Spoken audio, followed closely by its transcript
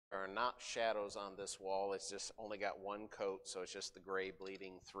are not shadows on this wall. It's just only got one coat, so it's just the gray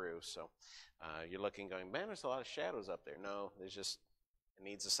bleeding through. So you're looking going, man, there's a lot of shadows up there. No, there's just, it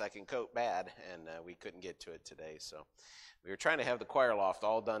needs a second coat bad, and we couldn't get to it today. So we were trying to have the choir loft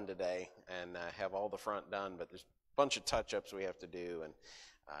all done today and have all the front done, but there's a bunch of touch-ups we have to do and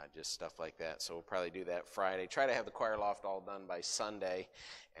just stuff like that. So we'll probably do that Friday. Try to have the choir loft all done by Sunday,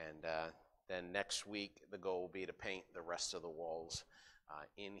 and then next week the goal will be to paint the rest of the walls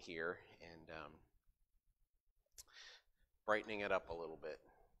in here and brightening it up a little bit.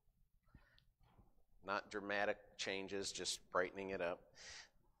 Not dramatic changes, just brightening it up.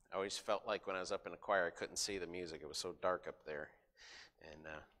 I always felt like when I was up in the choir, I couldn't see the music. It was so dark up there, and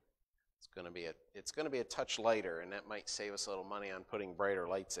it's going to be a touch lighter, and that might save us a little money on putting brighter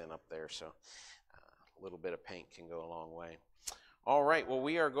lights in up there. So a little bit of paint can go a long way. All right, well,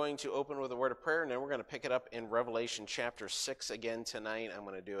 we are going to open with a word of prayer, and then we're going to pick it up in Revelation chapter 6 again tonight. I'm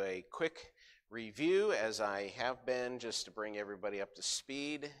going to do a quick review, as I have been, just to bring everybody up to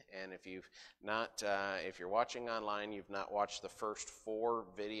speed. And if you've not, if you're watching online, you've not watched the first 4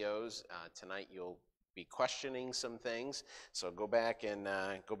 videos, tonight you'll be questioning some things. So go back and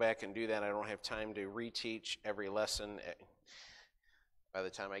do that. I don't have time to reteach every lesson. By the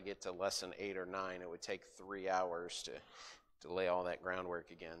time I get to lesson 8 or 9, it would take 3 hours to lay all that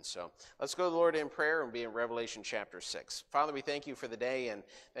groundwork again. So let's go to the Lord in prayer and be in Revelation chapter 6. Father, we thank you for the day and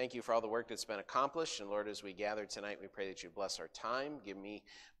thank you for all the work that's been accomplished. And Lord, as we gather tonight, we pray that you bless our time. Give me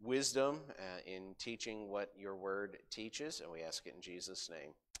wisdom in teaching what your word teaches. And we ask it in Jesus'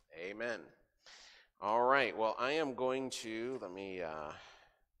 name. Amen. All right. Well, I am going to, let me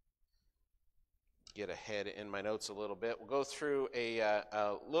get ahead in my notes a little bit. We'll go through a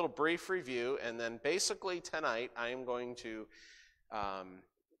little brief review, and then basically tonight I am going to, I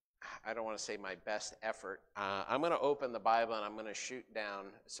don't want to say my best effort, I'm going to open the Bible and I'm going to shoot down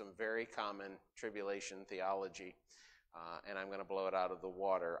some very common tribulation theology, and I'm going to blow it out of the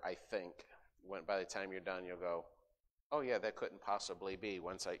water, I think. By the time you're done, you'll go, oh yeah, that couldn't possibly be,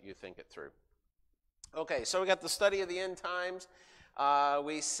 once you think it through. Okay, so we got the study of the end times.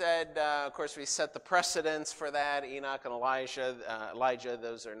 We said, of course, we set the precedents for that. Enoch and Elijah,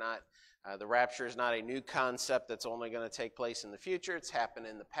 those are not, the rapture is not a new concept that's only going to take place in the future. It's happened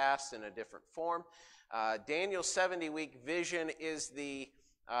in the past in a different form. Daniel's 70-week vision is the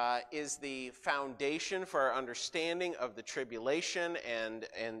foundation for our understanding of the tribulation and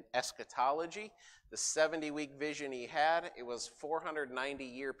eschatology. The 70-week vision he had, it was a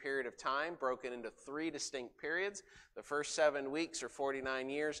 490-year period of time broken into 3 distinct periods. The first 7 weeks, or 49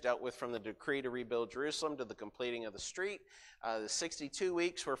 years, dealt with from the decree to rebuild Jerusalem to the completing of the street. The 62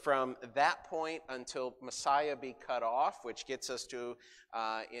 weeks were from that point until Messiah be cut off, which gets us to,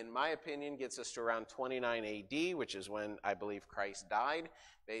 in my opinion, gets us to around 29 AD, which is when I believe Christ died,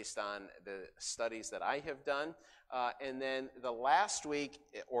 based on the studies that I have done. And then the last week,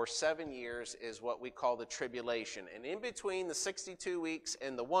 or 7 years, is what we call the tribulation. And in between the 62 weeks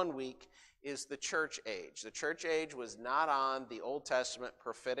and the 1 week is the church age. The church age was not on the Old Testament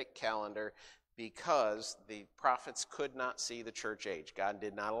prophetic calendar because the prophets could not see the church age. God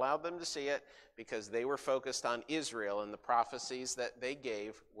did not allow them to see it because they were focused on Israel, and the prophecies that they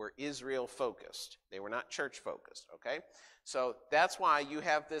gave were Israel-focused. They were not church-focused, okay? So that's why you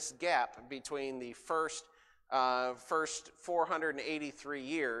have this gap between the first 483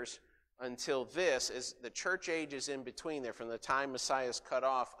 years until this is the church age is in between there, from the time Messiah is cut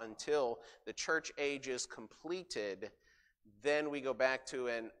off until the church age is completed. Then we go back to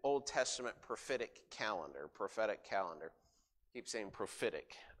an Old Testament prophetic calendar. Keep saying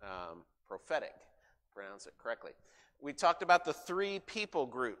prophetic, pronounce it correctly. We talked about the 3 people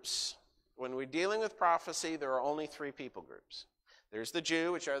groups. When we're dealing with prophecy, there are only 3 people groups. There's the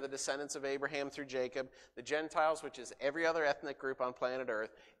Jew, which are the descendants of Abraham through Jacob, the Gentiles, which is every other ethnic group on planet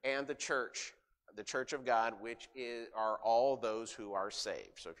Earth, and the church of God, which are all those who are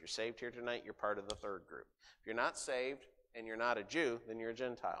saved. So if you're saved here tonight, you're part of the 3rd group. If you're not saved and you're not a Jew, then you're a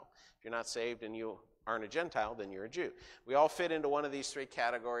Gentile. If you're not saved and you aren't a Gentile, then you're a Jew. We all fit into one of these 3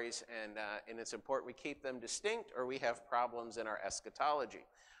 categories, and it's important we keep them distinct, or we have problems in our eschatology.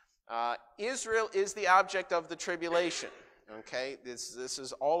 Israel is the object of the tribulation. Okay, this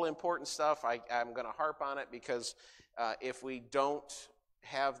is all important stuff. I'm going to harp on it because if we don't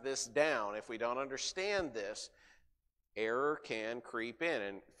have this down, if we don't understand this, error can creep in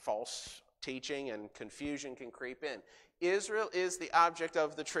and false teaching and confusion can creep in. Israel is the object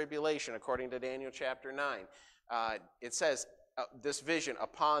of the tribulation, according to Daniel chapter 9. It says, this vision,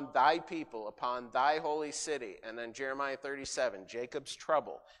 upon thy people, upon thy holy city. And then Jeremiah 37, Jacob's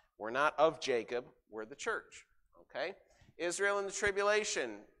trouble. We're not of Jacob, we're the church. Okay? Israel in the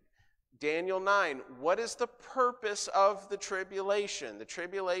tribulation. Daniel 9, what is the purpose of the tribulation? The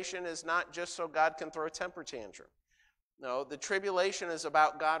tribulation is not just so God can throw a temper tantrum. No, the tribulation is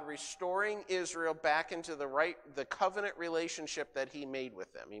about God restoring Israel back into the covenant relationship that he made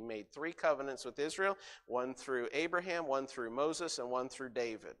with them. He made 3 covenants with Israel, one through Abraham, one through Moses, and one through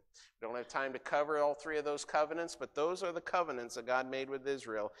David. We don't have time to cover all 3 of those covenants, but those are the covenants that God made with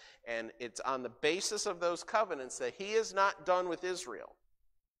Israel. And it's on the basis of those covenants that he is not done with Israel.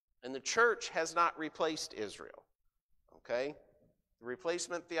 And the church has not replaced Israel. Okay? The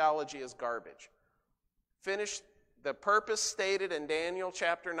replacement theology is garbage. The purpose stated in Daniel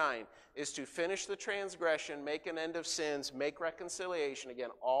chapter 9 is to finish the transgression, make an end of sins, make reconciliation, again,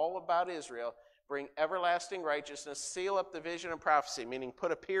 all about Israel, bring everlasting righteousness, seal up the vision and prophecy, meaning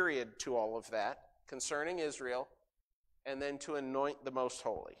put a period to all of that concerning Israel, and then to anoint the most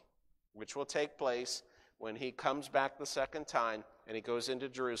holy, which will take place when he comes back the second time and he goes into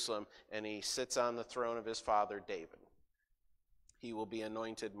Jerusalem and he sits on the throne of his father David. He will be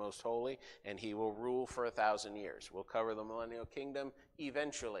anointed most holy, and he will rule for 1,000 years. We'll cover the millennial kingdom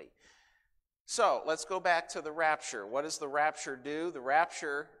eventually. So let's go back to the rapture. What does the rapture do? The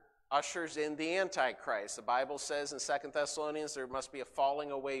rapture ushers in the Antichrist. The Bible says in 2 Thessalonians there must be a falling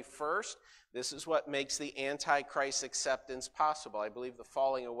away first. This is what makes the Antichrist acceptance possible. I believe the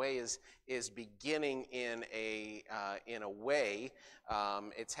falling away is beginning in a way.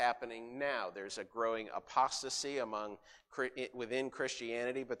 It's happening now. There's a growing apostasy within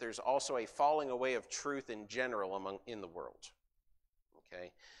Christianity, but there's also a falling away of truth in general in the world.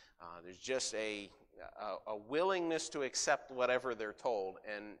 Okay, there's just a willingness to accept whatever they're told,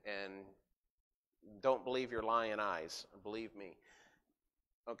 and don't believe your lying eyes. Believe me.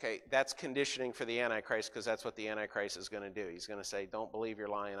 Okay, that's conditioning for the Antichrist, because that's what the Antichrist is going to do. He's going to say, don't believe your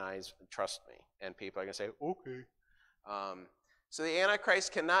lying eyes, trust me. And people are going to say, okay. So the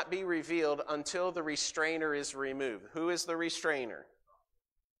Antichrist cannot be revealed until the restrainer is removed. Who is the restrainer?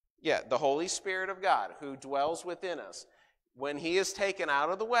 Yeah, the Holy Spirit of God, who dwells within us. When he is taken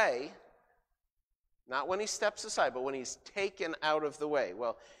out of the way, not when he steps aside, but when he's taken out of the way.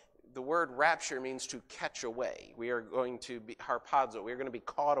 Well, the word rapture means to catch away. We are going to be harpazo. We are going to be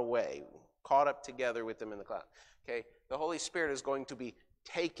caught away, caught up together with them in the cloud. Okay, the Holy Spirit is going to be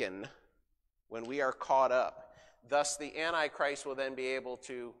taken when we are caught up. Thus, the Antichrist will then be able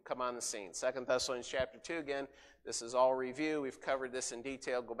to come on the scene. 2 Thessalonians chapter 2, again, this is all review. We've covered this in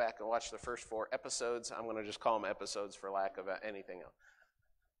detail. Go back and watch the first 4 episodes. I'm going to just call them episodes for lack of anything else.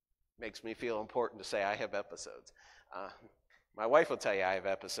 Makes me feel important to say I have episodes. My wife will tell you I have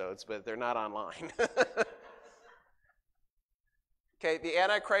episodes, but they're not online. Okay, the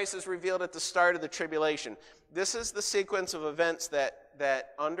Antichrist is revealed at the start of the tribulation. This is the sequence of events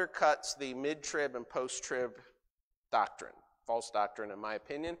that undercuts the mid-trib and post-trib doctrine, false doctrine in my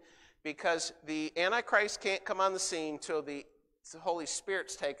opinion, because the Antichrist can't come on the scene till the Holy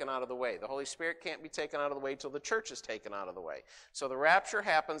Spirit's taken out of the way. The Holy Spirit can't be taken out of the way till the church is taken out of the way. So the rapture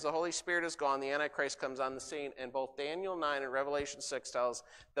happens, the Holy Spirit is gone, the Antichrist comes on the scene, and both Daniel 9 and Revelation 6 tell us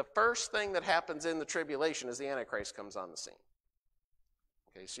the first thing that happens in the tribulation is the Antichrist comes on the scene.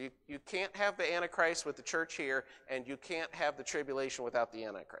 Okay, so you can't have the Antichrist with the church here, and you can't have the tribulation without the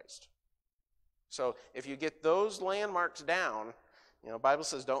Antichrist. So if you get those landmarks down, the Bible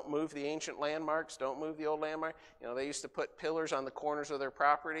says don't move the ancient landmarks, don't move the old landmark. They used to put pillars on the corners of their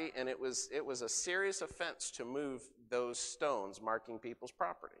property, and it was a serious offense to move those stones marking people's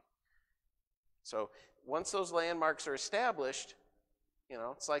property. So once those landmarks are established,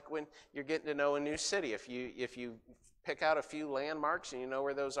 it's like when you're getting to know a new city. If you pick out a few landmarks and you know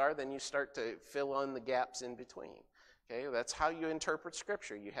where those are, then you start to fill in the gaps in between. Okay, that's how you interpret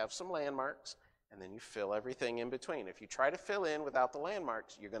Scripture. You have some landmarks, and then you fill everything in between. If you try to fill in without the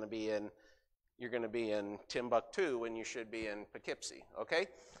landmarks, you're going to be in Timbuktu when you should be in Poughkeepsie. Okay.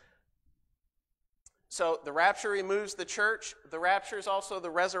 So the rapture removes the church. The rapture is also the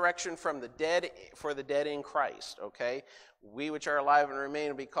resurrection from the dead for the dead in Christ. Okay. We which are alive and remain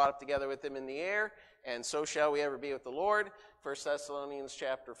will be caught up together with them in the air, and so shall we ever be with the Lord. 1 Thessalonians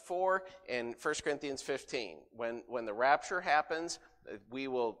chapter 4 and 1 Corinthians 15. When the rapture happens, we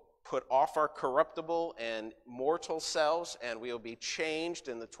will put off our corruptible and mortal selves, and we will be changed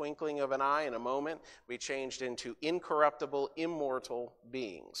in the twinkling of an eye, in a moment, be changed into incorruptible, immortal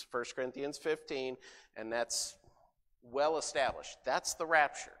beings. 1 Corinthians 15, and that's well established. That's the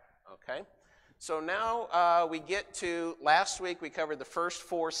rapture, okay? So now we get to, last week we covered the first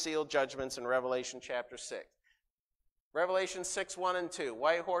 4 sealed judgments in Revelation chapter 6. Revelation 6, 1 and 2.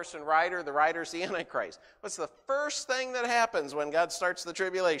 White horse and rider. The rider's the Antichrist. What's the first thing that happens when God starts the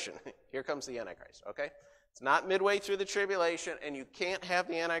tribulation? Here comes the Antichrist, okay? It's not midway through the tribulation, and you can't have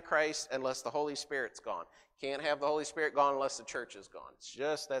the Antichrist unless the Holy Spirit's gone. Can't have the Holy Spirit gone unless the church is gone. It's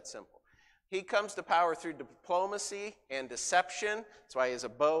just that simple. He comes to power through diplomacy and deception. That's why he has a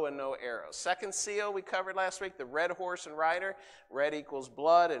bow and no arrows. Second seal we covered last week, the red horse and rider. Red equals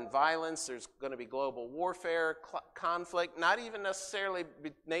blood and violence. There's going to be global warfare, conflict, not even necessarily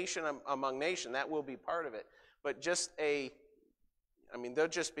nation among nation. That will be part of it. But just there'll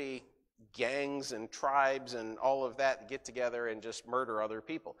just be gangs and tribes and all of that get together and just murder other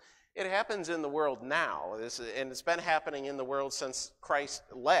people. It happens in the world now, and it's been happening in the world since Christ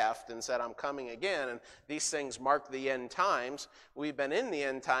left and said, I'm coming again, and these things mark the end times. We've been in the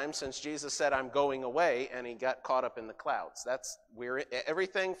end times since Jesus said, I'm going away, and he got caught up in the clouds.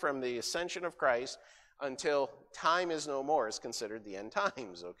 Everything from the ascension of Christ until time is no more is considered the end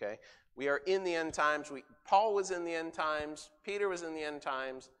times, okay? We are in the end times. Paul was in the end times. Peter was in the end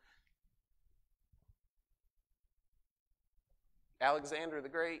times. Alexander the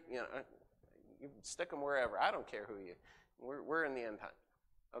Great, you stick them wherever. I don't care who you. We're in the end time.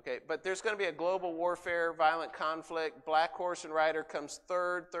 Okay, but there's going to be a global warfare, violent conflict. Black horse and rider comes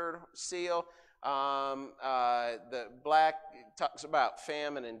third seal. The black talks about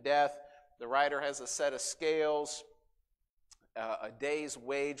famine and death. The rider has a set of scales. A day's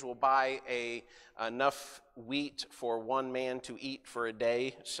wage will buy enough wheat for one man to eat for a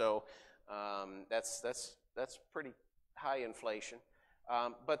day. So that's pretty high inflation.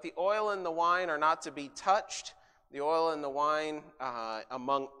 But the oil and the wine are not to be touched. The oil and the wine,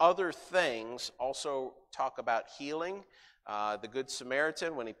 among other things, also talk about healing. The Good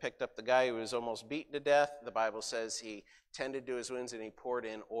Samaritan, when he picked up the guy who was almost beaten to death, the Bible says he tended to his wounds and he poured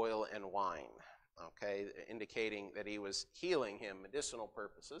in oil and wine, okay, indicating that he was healing him, medicinal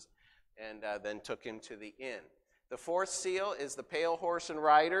purposes, and then took him to the inn. The fourth seal is the pale horse and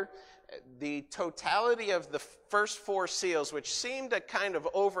rider. The totality of the first four seals, which seem to kind of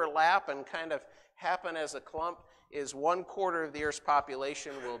overlap and kind of happen as a clump, is 1/4 of the earth's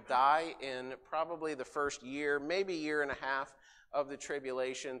population will die in probably the first year, maybe year and a half of the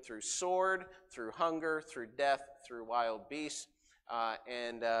tribulation through sword, through hunger, through death, through wild beasts.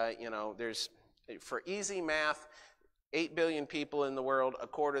 There's, for easy math, 8 billion people in the world.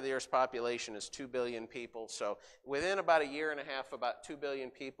 1/4 of the earth's population is 2 billion people. So within about a year and a half, about 2 billion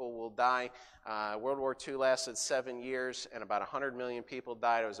people will die. World War II lasted 7 years, and about 100 million people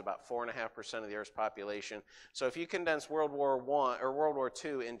died. It was about 4.5% of the earth's population. So if you condense World War I or World War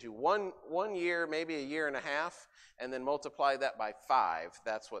II into one year, maybe a year and a half, and then multiply that by 5,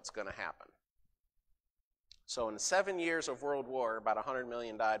 that's what's going to happen. So in 7 years of World War, about 100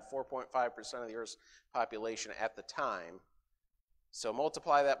 million died, 4.5% of the Earth's population at the time. So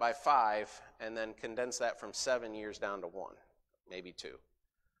multiply that by 5, and then condense that from 7 years down to 1, maybe 2.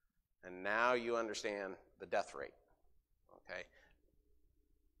 And now you understand the death rate, okay?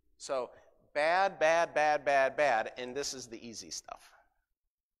 So bad, and this is the easy stuff.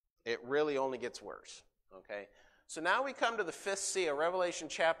 It really only gets worse, okay? So now we come to the fifth seal, Revelation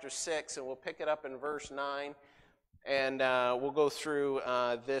chapter 6, and we'll pick it up in verse 9. And we'll go through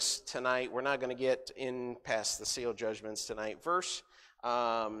this tonight. We're not going to get in past the seal judgments tonight. Verse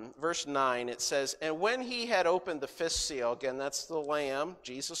 9, it says, and when he had opened the fifth seal, again, that's the Lamb,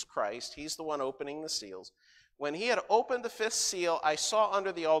 Jesus Christ. He's the one opening the seals. When he had opened the fifth seal, I saw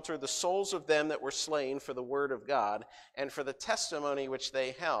under the altar the souls of them that were slain for the word of God and for the testimony which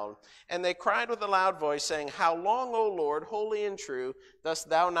they held. And they cried with a loud voice, saying, how long, O Lord, holy and true, dost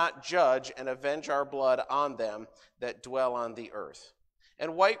thou not judge and avenge our blood on them that dwell on the earth?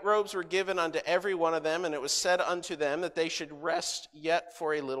 And white robes were given unto every one of them, and it was said unto them that they should rest yet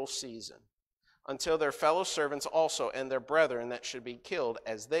for a little season, until their fellow servants also and their brethren that should be killed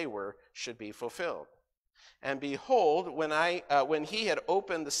as they were should be fulfilled. And behold, when he had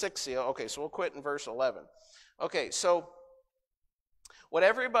opened the sixth seal, okay, so we'll quit in verse 11. Okay, so what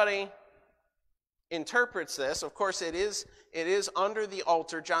everybody interprets this, of course, it is under the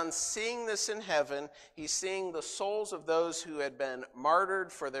altar. John's seeing this in heaven. He's seeing the souls of those who had been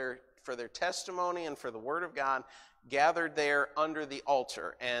martyred for their testimony and for the word of God gathered there under the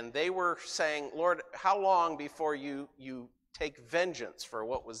altar. And they were saying, Lord, how long before you take vengeance for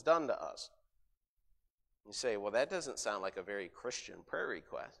what was done to us? You say, well, that doesn't sound like a very Christian prayer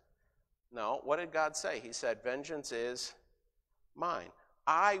request. No, what did God say? He said, vengeance is mine.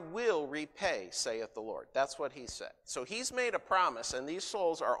 I will repay, saith the Lord. That's what he said. So he's made a promise, and these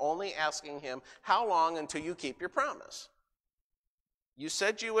souls are only asking him, how long until you keep your promise? You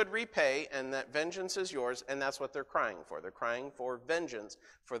said you would repay, and that vengeance is yours, and that's what they're crying for. They're crying for vengeance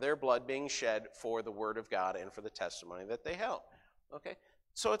for their blood being shed for the word of God and for the testimony that they held. Okay?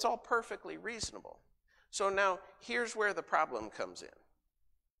 So it's all perfectly reasonable. So now, here's where the problem comes in.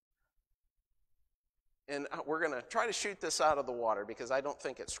 And we're going to try to shoot this out of the water because I don't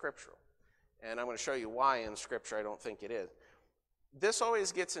think it's scriptural. And I'm going to show you why in Scripture I don't think it is. This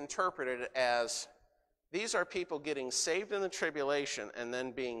always gets interpreted as these are people getting saved in the tribulation and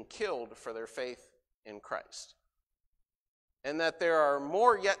then being killed for their faith in Christ. And that there are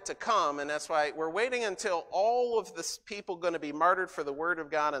more yet to come, and that's why we're waiting until all of the people going to be martyred for the Word of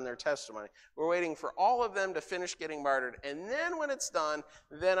God and their testimony. We're waiting for all of them to finish getting martyred, and then when it's done,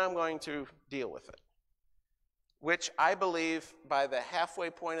 then I'm going to deal with it. Which I believe by the halfway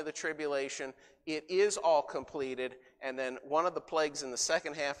point of the tribulation, it is all completed, and then one of the plagues in the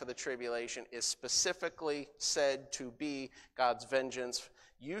second half of the tribulation is specifically said to be God's vengeance.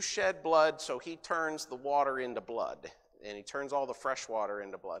 You shed blood, so he turns the water into blood. And he turns all the fresh water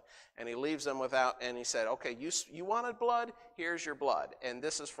into blood. And he leaves them without, and he said, okay, you wanted blood? Here's your blood. And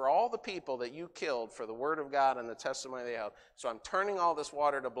this is for all the people that you killed for the word of God and the testimony they held. So I'm turning all this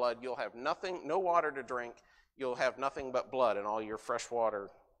water to blood. You'll have nothing, no water to drink. You'll have nothing but blood and all your fresh water.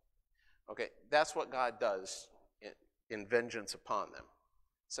 Okay, that's what God does in vengeance upon them.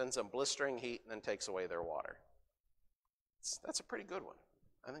 Sends them blistering heat and then takes away their water. That's a pretty good one.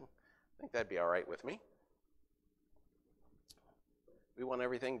 I think that'd be all right with me. We want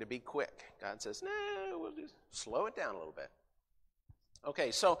everything to be quick. God says, no, we'll just slow it down a little bit.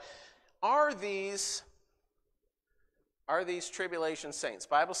 Okay, so are these tribulation saints? The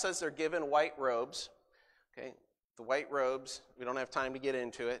Bible says they're given white robes. Okay, the white robes, we don't have time to get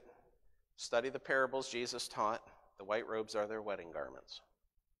into it. Study the parables Jesus taught. The white robes are their wedding garments.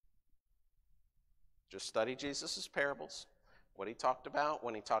 Just study Jesus' parables, what he talked about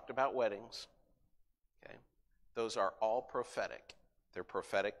when he talked about weddings. Okay, those are all prophetic. They're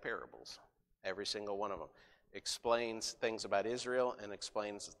prophetic parables. Every single one of them explains things about Israel and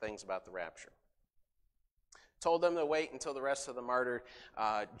explains things about the rapture. Told them to wait until the rest of the martyr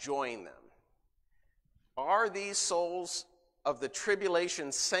join them. Are these souls of the tribulation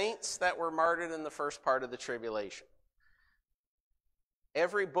saints that were martyred in the first part of the tribulation?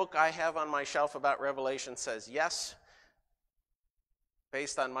 Every book I have on my shelf about Revelation says yes.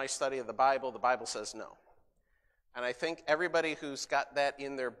 Based on my study of the Bible says no. And I think everybody who's got that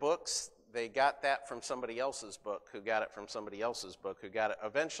in their books, they got that from somebody else's book, who got it from somebody else's book, who got it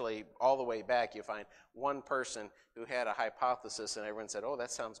eventually all the way back. You find one person who had a hypothesis and everyone said, oh,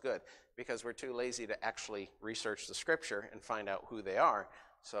 that sounds good, because we're too lazy to actually research the scripture and find out who they are.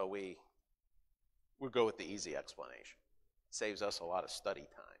 So we'll go with the easy explanation. Saves us a lot of study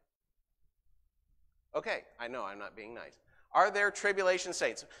time. Okay, I know I'm not being nice. Are there tribulation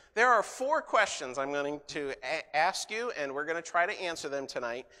saints? There are 4 questions I'm going to ask you, and we're going to try to answer them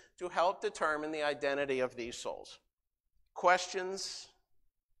tonight to help determine the identity of these souls. Questions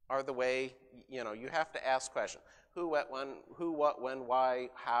are the way, you have to ask questions. Who, what, when, why,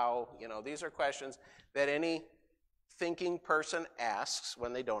 how, these are questions that any thinking person asks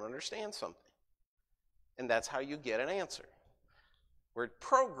when they don't understand something. And that's how you get an answer. We're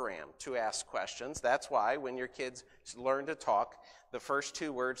programmed to ask questions. That's why when your kids learn to talk, the first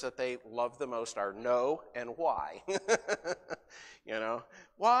 2 words that they love the most are no and why.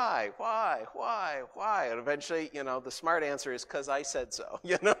 Why? And eventually, the smart answer is because I said so.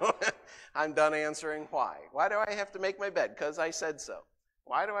 I'm done answering why. Why do I have to make my bed? Because I said so.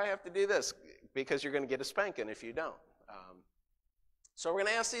 Why do I have to do this? Because you're going to get a spanking if you don't. So we're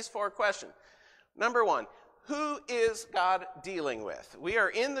going to ask these 4 questions. Number 1. Who is God dealing with? We are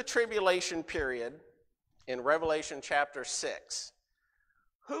in the tribulation period in Revelation chapter 6.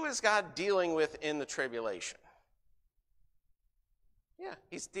 Who is God dealing with in the tribulation? Yeah,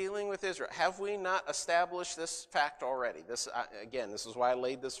 he's dealing with Israel. Have we not established this fact already? This is why I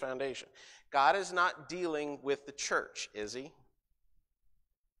laid this foundation. God is not dealing with the church, is he?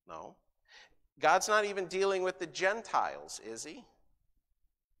 No. God's not even dealing with the Gentiles, is he?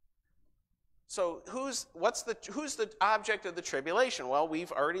 So who's the object of the tribulation? Well,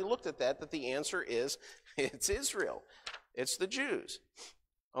 we've already looked at that the answer is it's Israel. It's the Jews.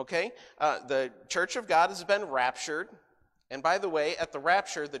 Okay? The church of God has been raptured. And by the way, at the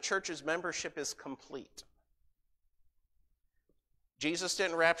rapture, the church's membership is complete. Jesus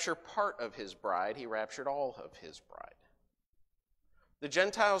didn't rapture part of his bride. He raptured all of his bride. The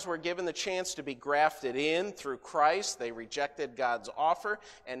Gentiles were given the chance to be grafted in through Christ. They rejected God's offer,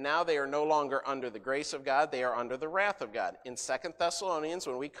 and now they are no longer under the grace of God. They are under the wrath of God. In 2 Thessalonians,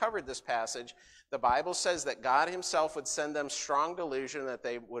 when we covered this passage, the Bible says that God himself would send them strong delusion that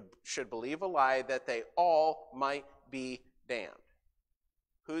they should believe a lie, that they all might be damned.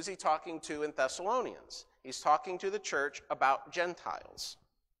 Who's he talking to in Thessalonians? He's talking to the church about Gentiles.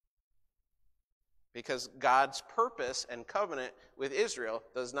 because God's purpose and covenant with Israel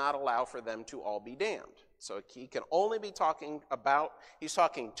does not allow for them to all be damned. So he can only be talking about, he's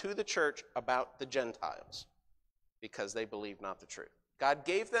talking to the church about the Gentiles because they believe not the truth. God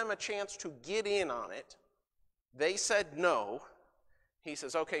gave them a chance to get in on it. They said no. He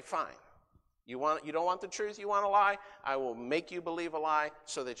says, okay, fine. You don't want the truth, you want a lie? I will make you believe a lie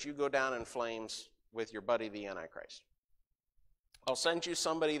so that you go down in flames with your buddy, the Antichrist. I'll send you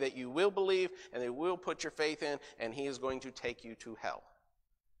somebody that you will believe and they will put your faith in, and he is going to take you to hell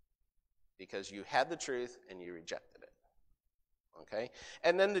because you had the truth and you rejected it. Okay?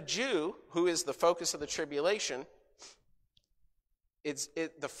 And then the Jew, who is the focus of the tribulation,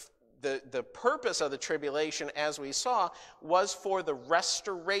 the purpose of the tribulation, as we saw, was for the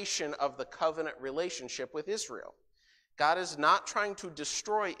restoration of the covenant relationship with Israel. God is not trying to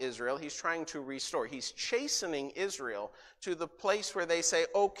destroy Israel. He's trying to restore. He's chastening Israel to the place where they say,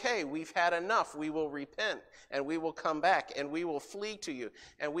 okay, we've had enough. We will repent, and we will come back, and we will flee to you.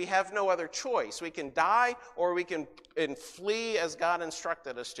 And we have no other choice. We can die, or we can flee as God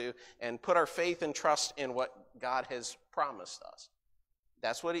instructed us to, and put our faith and trust in what God has promised us.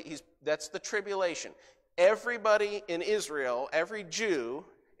 That's the tribulation. Everybody in Israel, every Jew,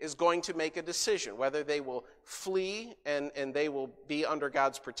 is going to make a decision, whether they will flee and they will be under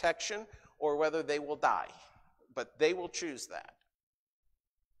God's protection, or whether they will die. But they will choose that.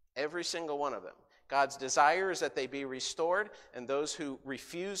 Every single one of them. God's desire is that they be restored, and those who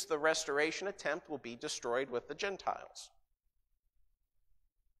refuse the restoration attempt will be destroyed with the Gentiles.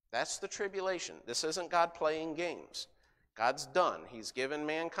 That's the tribulation. This isn't God playing games. God's done. He's given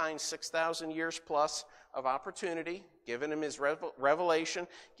mankind 6,000 years plus of opportunity, given him his revelation,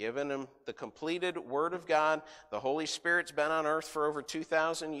 given him the completed Word of God. The Holy Spirit's been on earth for over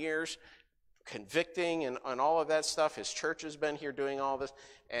 2,000 years, convicting and all of that stuff. His church has been here doing all this.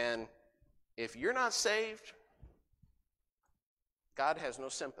 And if you're not saved, God has no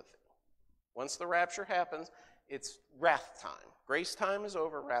sympathy. Once the rapture happens, it's wrath time. Grace time is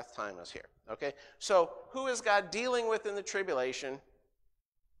over, wrath time is here. Okay? So, who is God dealing with in the tribulation?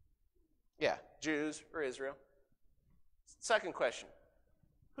 Yeah, Jews or Israel. Second question,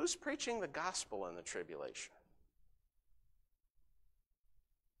 who's preaching the gospel in the tribulation?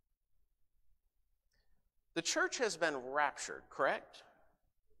 The church has been raptured, correct?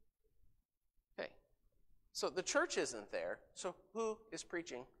 Okay. So the church isn't there, so who is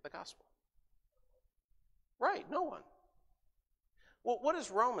preaching the gospel? Right, no one. Well, what does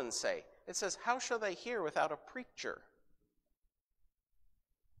Romans say? It says, how shall they hear without a preacher?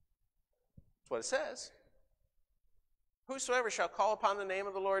 That's what it says. Whosoever shall call upon the name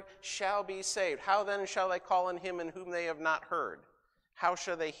of the Lord shall be saved. How then shall they call on him in whom they have not heard? How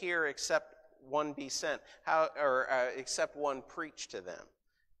shall they hear except one be sent? Except one preach to them?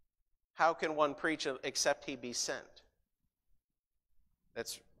 How can one preach except he be sent?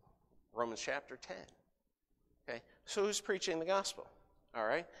 That's Romans chapter 10. Okay, so who's preaching the gospel? All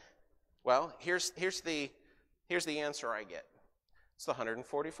right. Well, here's the answer I get. It's the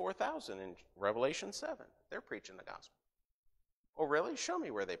 144,000 in Revelation 7. They're preaching the gospel. Oh, really? Show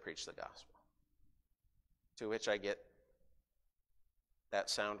me where they preach the gospel. To which I get that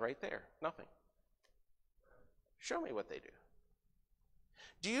sound right there. Nothing. Show me what they do.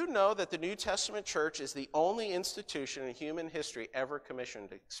 Do you know that the New Testament church is the only institution in human history ever commissioned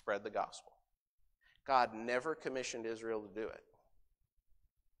to spread the gospel? God never commissioned Israel to do it.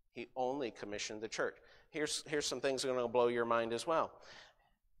 He only commissioned the church. Here's some things that are going to blow your mind as well.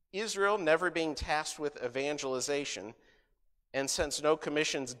 Israel never being tasked with evangelization, and since no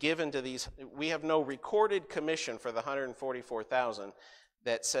commissions given to these, we have no recorded commission for the 144,000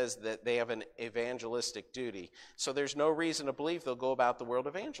 that says that they have an evangelistic duty. So there's no reason to believe they'll go about the world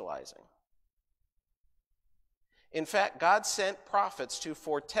evangelizing. In fact, God sent prophets to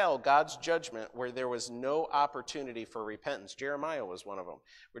foretell God's judgment where there was no opportunity for repentance. Jeremiah was one of them,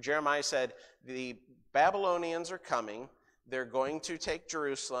 where Jeremiah said, the Babylonians are coming, they're going to take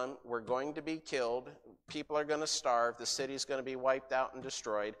Jerusalem, we're going to be killed, people are going to starve, the city's going to be wiped out and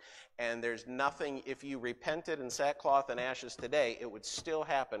destroyed, and there's nothing, if you repented in sackcloth and ashes today, it would still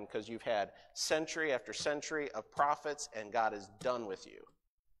happen because you've had century after century of prophets and God is done with you.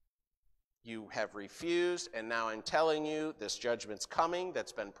 You have refused, and now I'm telling you this judgment's coming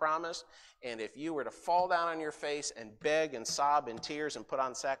that's been promised. And if you were to fall down on your face and beg and sob in tears and put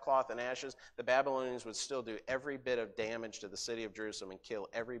on sackcloth and ashes, the Babylonians would still do every bit of damage to the city of Jerusalem and kill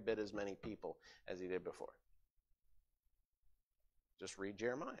every bit as many people as he did before. Just read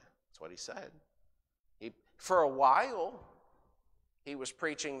Jeremiah. That's what he said. For a while, he was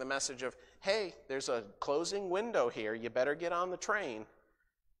preaching the message of, hey, there's a closing window here. You better get on the train.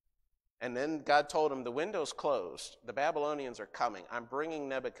 And then God told him, the window's closed. The Babylonians are coming. I'm bringing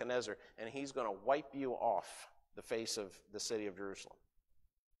Nebuchadnezzar, and he's going to wipe you off the face of the city of Jerusalem.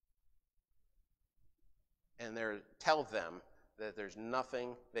 And tell them that there's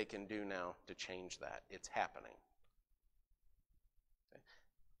nothing they can do now to change that. It's happening. Okay?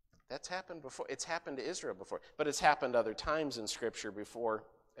 That's happened before. It's happened to Israel before. But it's happened other times in Scripture before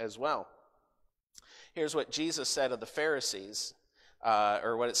as well. Here's what Jesus said of the Pharisees,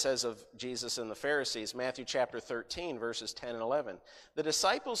 or what it says of Jesus and the Pharisees, Matthew chapter 13, verses 10 and 11. The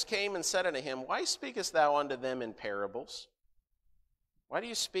disciples came and said unto him, Why speakest thou unto them in parables? Why do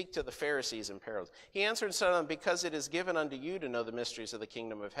you speak to the Pharisees in parables? He answered and said unto them, Because it is given unto you to know the mysteries of the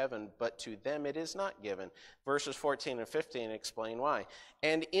kingdom of heaven, but to them it is not given. Verses 14 and 15 explain why.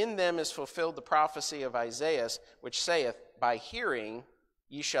 And in them is fulfilled the prophecy of Isaiah, which saith, By hearing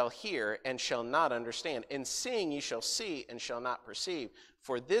ye shall hear, and shall not understand. And seeing ye shall see, and shall not perceive.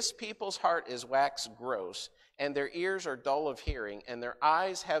 For this people's heart is waxed gross, and their ears are dull of hearing, and their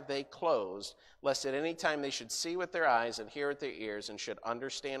eyes have they closed, lest at any time they should see with their eyes, and hear with their ears, and should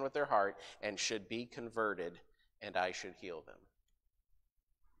understand with their heart, and should be converted, and I should heal them.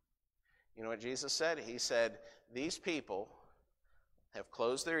 You know what Jesus said? He said, these people have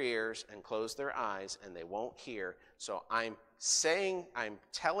closed their ears and closed their eyes, and they won't hear. So I'm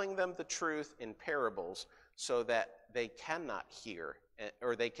telling them the truth in parables so that they cannot hear,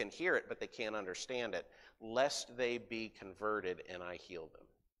 or they can hear it, but they can't understand it, lest they be converted and I heal them.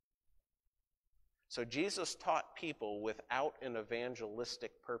 So Jesus taught people without an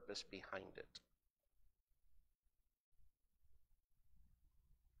evangelistic purpose behind it.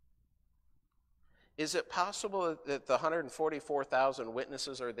 Is it possible that the 144,000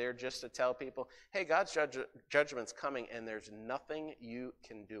 witnesses are there just to tell people, hey, God's judgment's coming and there's nothing you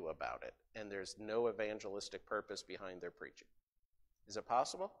can do about it, and there's no evangelistic purpose behind their preaching? Is it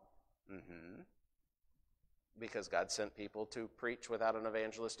possible? Mm-hmm. Because God sent people to preach without an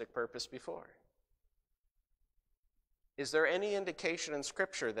evangelistic purpose before. Is there any indication in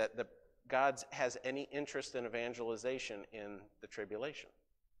Scripture that God has any interest in evangelization in the tribulation?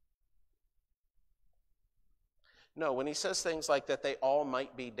 No, when he says things like that they all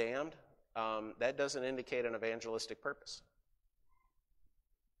might be damned, that doesn't indicate an evangelistic purpose.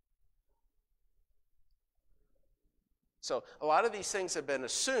 So a lot of these things have been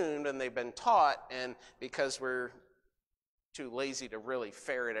assumed and they've been taught, and because we're too lazy to really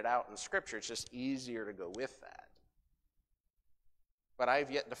ferret it out in Scripture, it's just easier to go with that. But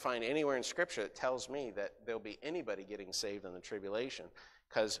I've yet to find anywhere in Scripture that tells me that there'll be anybody getting saved in the tribulation.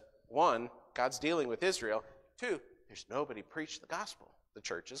 Because, one, God's dealing with Israel. Two, there's nobody preached the gospel. The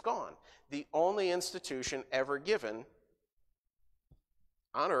church is gone. The only institution ever given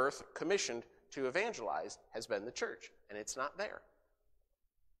on earth, commissioned to evangelize, has been the church, and it's not there.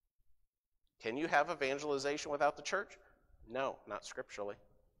 Can you have evangelization without the church? No, not scripturally.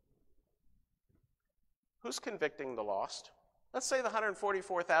 Who's convicting the lost? Let's say the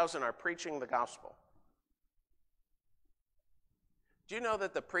 144,000 are preaching the gospel. Do you know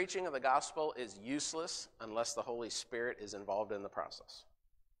that the preaching of the gospel is useless unless the Holy Spirit is involved in the process?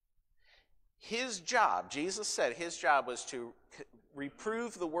 His job, Jesus said his job was to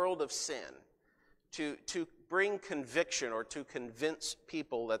reprove the world of sin, to bring conviction or to convince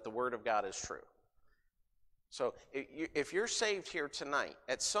people that the Word of God is true. So if you're saved here tonight,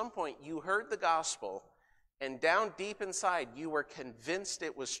 at some point you heard the gospel, and down deep inside you were convinced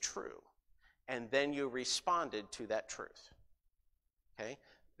it was true, and then you responded to that truth. Okay?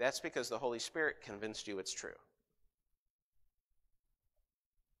 That's because the Holy Spirit convinced you it's true.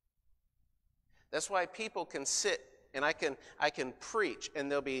 That's why people can sit and I can preach,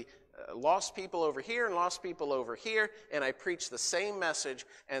 and there'll be lost people over here and lost people over here, and I preach the same message,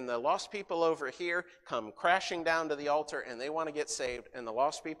 and the lost people over here come crashing down to the altar and they want to get saved, and the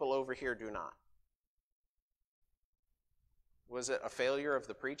lost people over here do not. Was it a failure of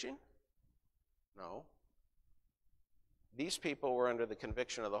the preaching? No. These people were under the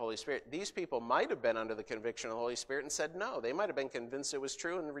conviction of the Holy Spirit. These people might have been under the conviction of the Holy Spirit and said no. They might have been convinced it was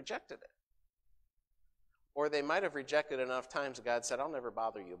true and rejected it. Or they might have rejected it enough times that God said, I'll never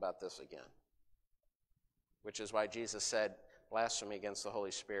bother you about this again. Which is why Jesus said, blasphemy against the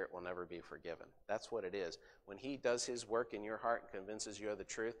Holy Spirit will never be forgiven. That's what it is. When he does his work in your heart and convinces you of the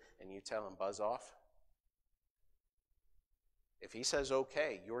truth, and you tell him, buzz off, if he says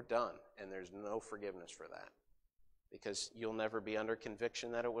okay, you're done, and there's no forgiveness for that. Because you'll never be under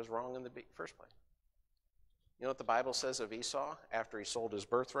conviction that it was wrong in the first place. You know what the Bible says of Esau after he sold his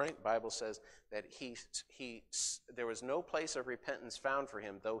birthright? The Bible says that there was no place of repentance found for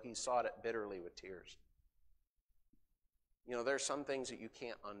him, though he sought it bitterly with tears. You know, there are some things that you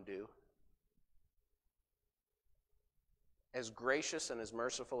can't undo. As gracious and as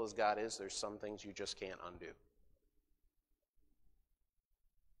merciful as God is, there's some things you just can't undo.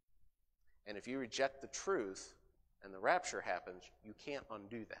 And if you reject the truth and the rapture happens, you can't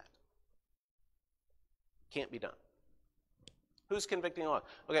undo that. Can't be done. Who's convicting on?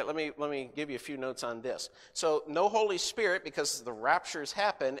 Okay, let me give you a few notes on this. So no Holy Spirit, because the rapture's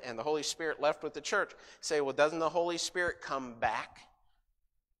happened and the Holy Spirit left with the church. Say, well, doesn't the Holy Spirit come back?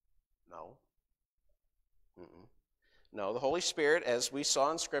 No. No, the Holy Spirit, as we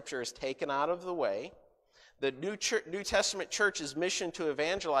saw in Scripture, is taken out of the way. The New Testament church's mission to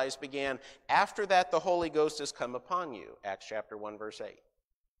evangelize began after that the Holy Ghost has come upon you. Acts chapter 1, verse 8.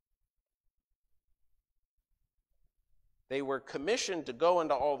 They were commissioned to go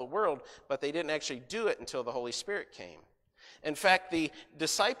into all the world, but they didn't actually do it until the Holy Spirit came. In fact, the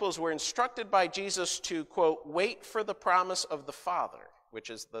disciples were instructed by Jesus to, quote, wait for the promise of the Father, which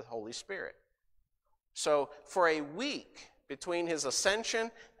is the Holy Spirit. So for a week between his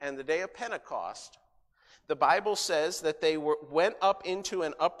ascension and the day of Pentecost, the Bible says that they went up into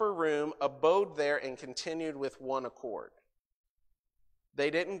an upper room, abode there, and continued with one accord. They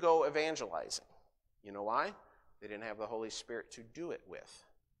didn't go evangelizing. You know why? They didn't have the Holy Spirit to do it with.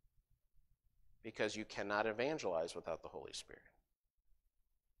 Because you cannot evangelize without the Holy Spirit.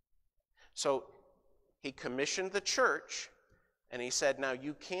 So he commissioned the church, and he said, now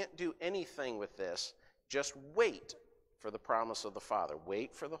you can't do anything with this. Just wait for the promise of the Father.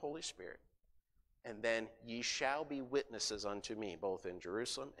 Wait for the Holy Spirit. And then ye shall be witnesses unto me, both in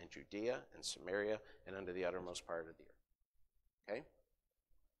Jerusalem and Judea and Samaria and unto the uttermost part of the earth. Okay?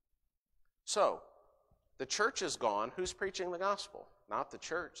 So, the church is gone. Who's preaching the gospel? Not the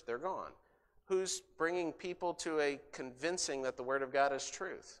church. They're gone. Who's bringing people to a convincing that the Word of God is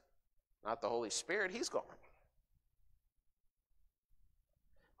truth? Not the Holy Spirit. He's gone.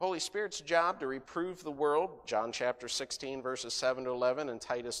 Holy Spirit's job to reprove the world, John chapter 16, verses 7 to 11, and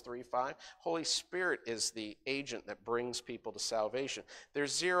Titus 3:5. Holy Spirit is the agent that brings people to salvation.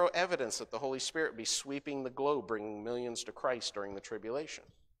 There's zero evidence that the Holy Spirit be sweeping the globe, bringing millions to Christ during the tribulation.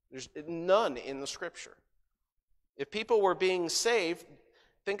 There's none in the Scripture. If people were being saved,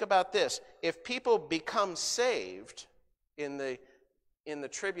 think about this. If people become saved in the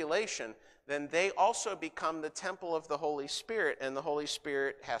tribulation, then they also become the temple of the Holy Spirit, and the Holy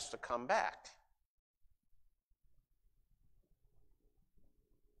Spirit has to come back.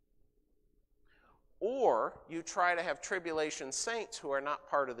 Or you try to have tribulation saints who are not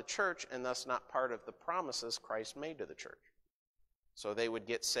part of the church and thus not part of the promises Christ made to the church. So they would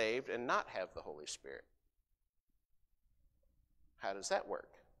get saved and not have the Holy Spirit. How does that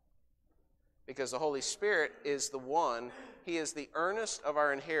work? Because the Holy Spirit is the one, he is the earnest of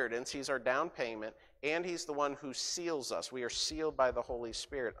our inheritance, he's our down payment, and he's the one who seals us. We are sealed by the Holy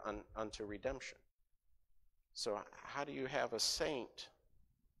Spirit unto redemption. So how do you have a saint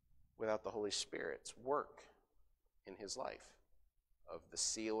without the Holy Spirit's work in his life of the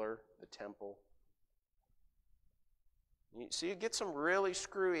sealer, the temple? So you get some really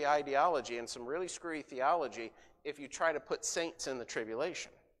screwy ideology and some really screwy theology if you try to put saints in the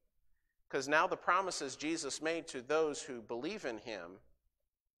tribulation. Because now the promises Jesus made to those who believe in him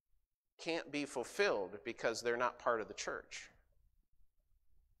can't be fulfilled because they're not part of the church.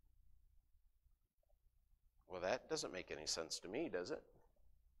 Well, that doesn't make any sense to me, does it?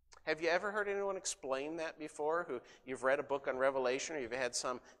 Have you ever heard anyone explain that before? Who you've read a book on Revelation, or you've had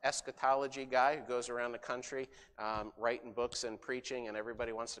some eschatology guy who goes around the country writing books and preaching, and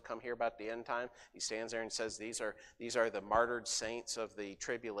everybody wants to come hear about the end time. He stands there and says, "These are the martyred saints of the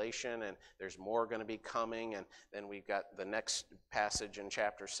tribulation, and there's more going to be coming." And then we've got the next passage in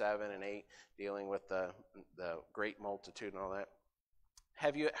chapter 7 and 8 dealing with the great multitude and all that.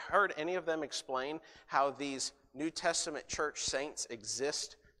 Have you heard any of them explain how these New Testament church saints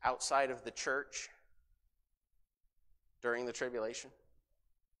exist outside of the church during the tribulation?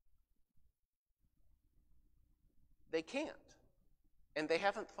 They can't. And they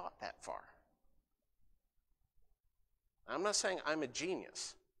haven't thought that far. I'm not saying I'm a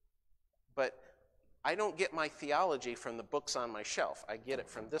genius, but I don't get my theology from the books on my shelf. I get it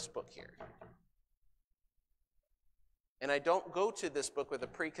from this book here. And I don't go to this book with a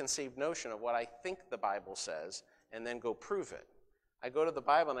preconceived notion of what I think the Bible says and then go prove it. I go to the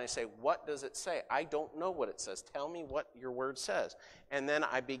Bible and I say, what does it say? I don't know what it says. Tell me what your word says. And then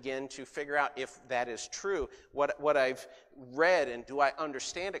I begin to figure out if that is true, what I've read, and do I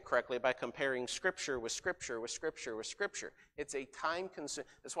understand it correctly by comparing Scripture with Scripture with Scripture with Scripture. It's a time-consuming.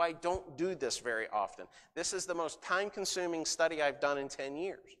 That's why I don't do this very often. This is the most time-consuming study I've done in 10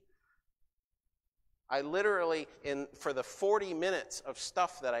 years. I literally, for the 40 minutes of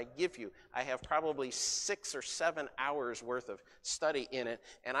stuff that I give you, I have probably 6 or 7 hours worth of study in it,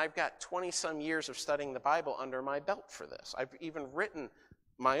 and I've got 20-some years of studying the Bible under my belt for this. I've even written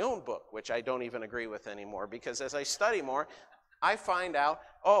my own book, which I don't even agree with anymore, because as I study more, I find out,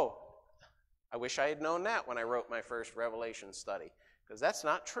 oh, I wish I had known that when I wrote my first Revelation study, because that's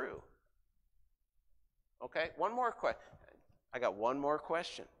not true. Okay, one more question. I got one more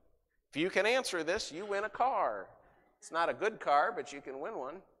question. If you can answer this, you win a car. It's not a good car, but you can win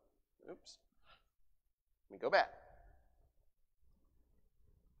one. Oops. Let me go back.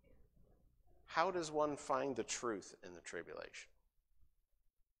 How does one find the truth in the tribulation?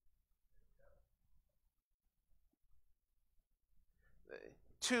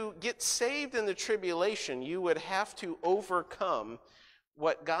 To get saved in the tribulation, you would have to overcome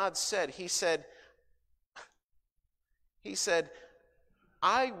what God said. He said,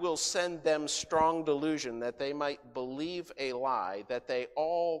 I will send them strong delusion that they might believe a lie, that they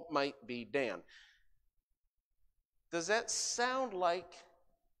all might be damned. Does that sound like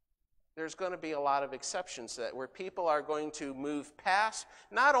there's going to be a lot of exceptions to that, where people are going to move past?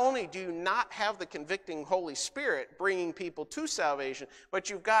 Not only do you not have the convicting Holy Spirit bringing people to salvation, but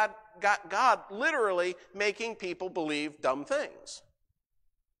you've got God literally making people believe dumb things.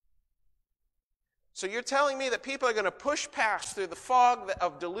 So you're telling me that people are going to push past through the fog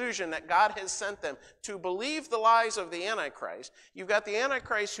of delusion that God has sent them to believe the lies of the Antichrist. You've got the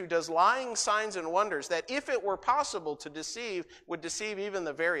Antichrist who does lying signs and wonders that, if it were possible to deceive, would deceive even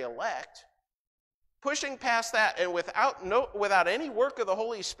the very elect. Pushing past that, and without any work of the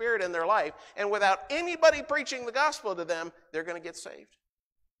Holy Spirit in their life, and without anybody preaching the gospel to them, they're going to get saved.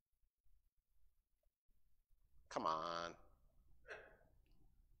 Come on.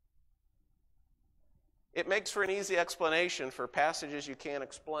 It makes for an easy explanation for passages you can't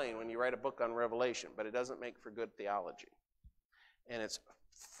explain when you write a book on Revelation, but it doesn't make for good theology. And it's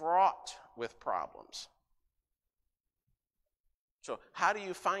fraught with problems. So how do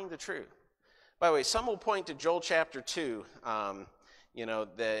you find the truth? By the way, some will point to Joel chapter 2,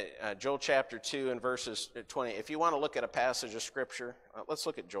 Joel chapter 2 and verses 20. If you want to look at a passage of Scripture, let's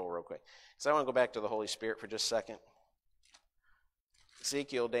look at Joel real quick. Because I want to go back to the Holy Spirit for just a second.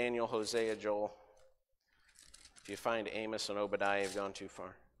 Ezekiel, Daniel, Hosea, Joel. If you find Amos and Obadiah, you've gone too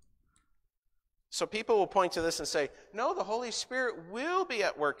far. So people will point to this and say, no, the Holy Spirit will be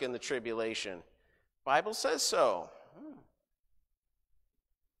at work in the tribulation. The Bible says so.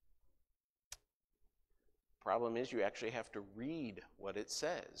 Problem is, you actually have to read what it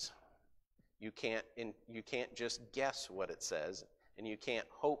says. You can't just guess what it says, and you can't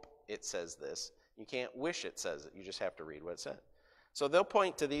hope it says this. You can't wish it says it. You just have to read what it says. So they'll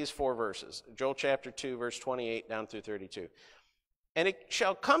point to these 4 verses, Joel chapter 2, verse 28 down through 32. And it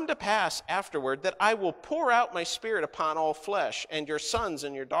shall come to pass afterward that I will pour out my Spirit upon all flesh, and your sons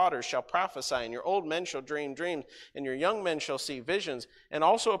and your daughters shall prophesy, and your old men shall dream dreams, and your young men shall see visions, and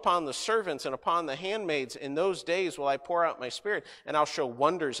also upon the servants and upon the handmaids in those days will I pour out my Spirit, and I'll show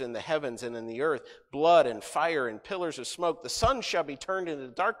wonders in the heavens and in the earth, blood and fire and pillars of smoke. The sun shall be turned into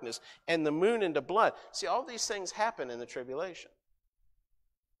darkness, and the moon into blood. See, all these things happen in the tribulation.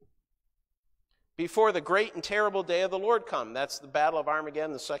 Before the great and terrible day of the Lord come. That's the battle of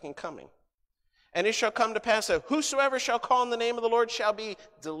Armageddon, the second coming. And it shall come to pass that whosoever shall call on the name of the Lord shall be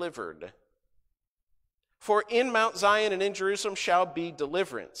delivered. For in Mount Zion and in Jerusalem shall be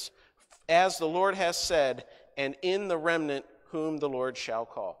deliverance, as the Lord has said, and in the remnant whom the Lord shall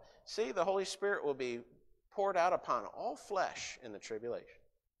call. See, the Holy Spirit will be poured out upon all flesh in the tribulation.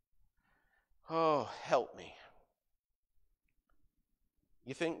 Oh, help me.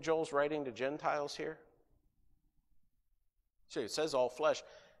 You think Joel's writing to Gentiles here? See, it says all flesh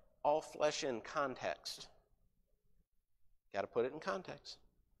in context. Got to put it in context.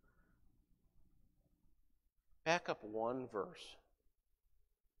 Back up one verse.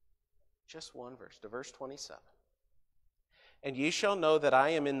 Just one verse, to verse 27. And ye shall know that I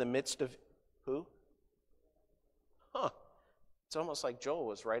am in the midst of who? It's almost like Joel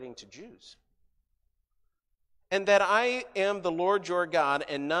was writing to Jews. And that I am the Lord your God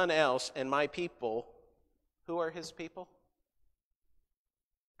and none else, and my people, who are his people?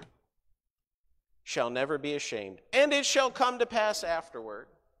 Shall never be ashamed. And it shall come to pass afterward.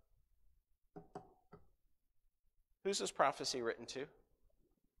 Who's this prophecy written to?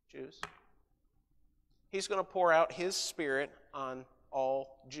 Jews. He's going to pour out his Spirit on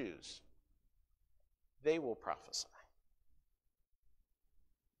all Jews. They will prophesy.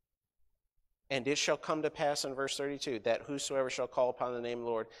 And it shall come to pass in verse 32 that whosoever shall call upon the name of the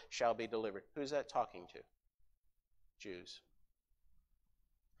Lord shall be delivered. Who's that talking to? Jews.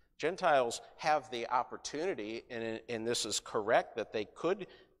 Gentiles have the opportunity, and this is correct, that they could,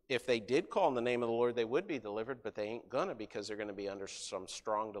 if they did call on the name of the Lord, they would be delivered, but they ain't gonna, because they're going to be under some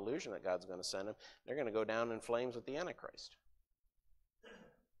strong delusion that God's going to send them. They're going to go down in flames with the Antichrist.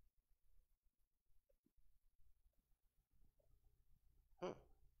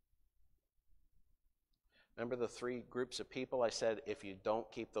 Remember the three groups of people? I said if you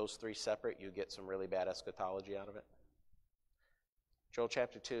don't keep those three separate, you get some really bad eschatology out of it. Joel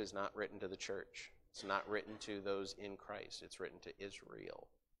chapter 2 is not written to the church. It's not written to those in Christ. It's written to Israel,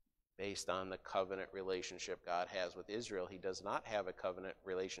 based on the covenant relationship God has with Israel. He does not have a covenant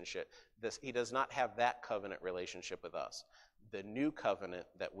relationship. He does not have that covenant relationship with us. The new covenant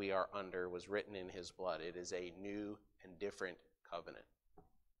that we are under was written in his blood. It is a new and different covenant.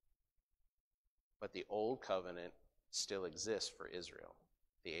 But the old covenant still exists for Israel.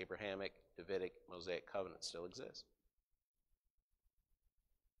 The Abrahamic, Davidic, Mosaic covenant still exists.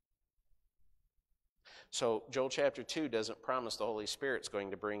 So Joel chapter 2 doesn't promise the Holy Spirit's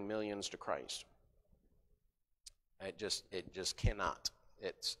going to bring millions to Christ. It just cannot.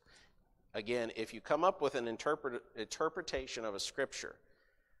 It's, again, if you come up with an interpretation of a scripture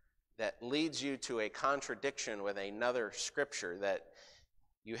that leads you to a contradiction with another scripture, that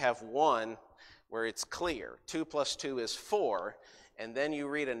you have one where it's clear, 2 plus 2 is 4, and then you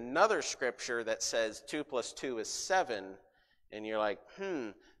read another scripture that says 2 plus 2 is 7, and you're like,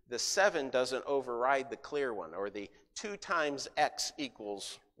 the 7 doesn't override the clear one, or the 2 times x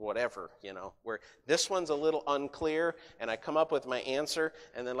equals whatever, where this one's a little unclear, and I come up with my answer,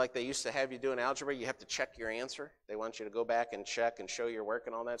 and then like they used to have you do in algebra, you have to check your answer. They want you to go back and check and show your work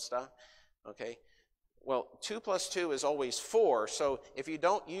and all that stuff, okay? Well, 2 plus 2 is always 4, so if you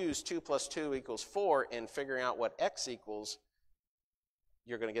don't use 2 plus 2 equals 4 in figuring out what x equals,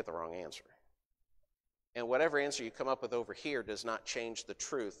 you're going to get the wrong answer. And whatever answer you come up with over here does not change the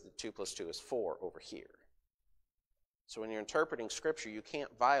truth that 2 plus 2 is 4 over here. So when you're interpreting Scripture, you can't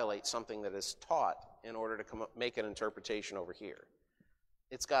violate something that is taught in order to make an interpretation over here.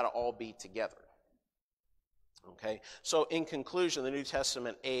 It's got to all be together. Okay? So in conclusion, the New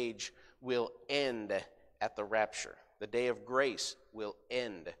Testament age will end at the rapture. The day of grace will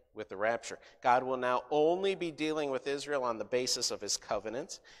end with the rapture. God will now only be dealing with Israel on the basis of his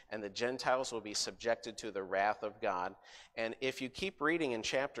covenant, and the Gentiles will be subjected to the wrath of God. And if you keep reading in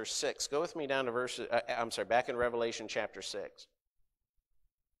chapter 6, go with me down to back in Revelation chapter 6.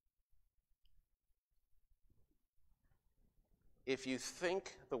 If you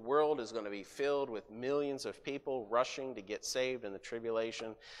think the world is going to be filled with millions of people rushing to get saved in the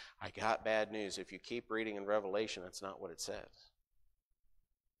tribulation, I got bad news. If you keep reading in Revelation, that's not what it says.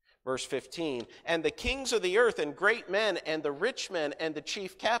 Verse 15, and the kings of the earth and great men and the rich men and the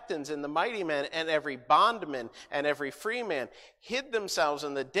chief captains and the mighty men and every bondman and every free man hid themselves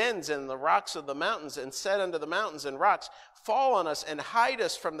in the dens and in the rocks of the mountains and said unto the mountains and rocks, fall on us and hide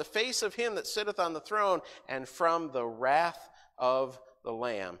us from the face of him that sitteth on the throne and from the wrath of the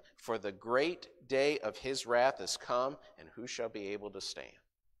Lamb. For the great day of his wrath is come, and who shall be able to stand?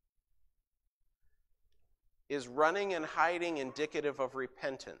 Is running and hiding indicative of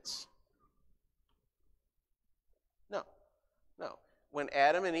repentance? No. When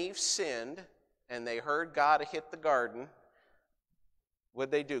Adam and Eve sinned and they heard God hit the garden, what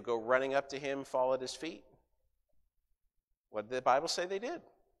did they do? Go running up to him, fall at his feet? What did the Bible say they did?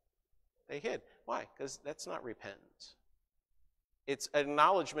 They hid. Why? Because that's not repentance. It's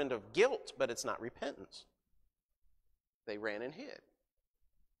acknowledgement of guilt, but it's not repentance. They ran and hid.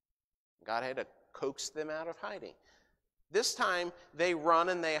 God had to coax them out of hiding. This time, they run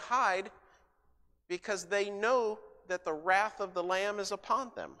and they hide because they know that the wrath of the Lamb is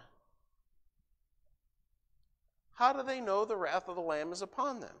upon them. How do they know the wrath of the Lamb is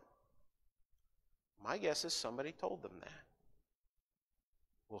upon them? My guess is somebody told them that.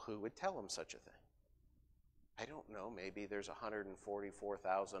 Well, who would tell them such a thing? I don't know. Maybe there's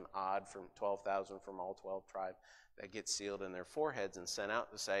 144,000 odd from 12,000 from all 12 tribes that get sealed in their foreheads and sent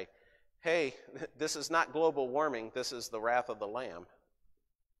out to say, hey, this is not global warming. This is the wrath of the Lamb.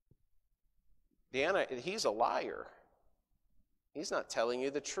 He's a liar. He's not telling you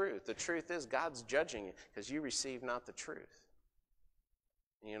the truth. The truth is God's judging you because you receive not the truth.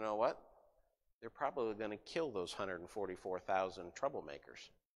 And you know what? They're probably going to kill those 144,000 troublemakers.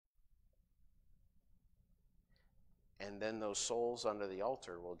 And then those souls under the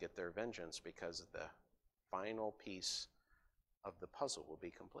altar will get their vengeance because the final piece of the puzzle will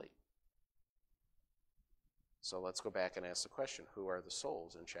be complete. So let's go back and ask the question, who are the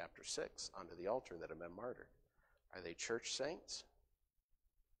souls in chapter 6 under the altar that have been martyred? Are they church saints?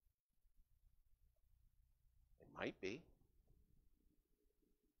 They might be.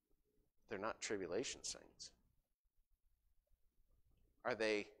 They're not tribulation saints. Are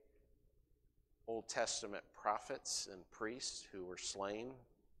they Old Testament prophets and priests who were slain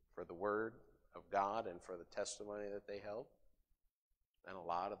for the word of God and for the testimony that they held? And a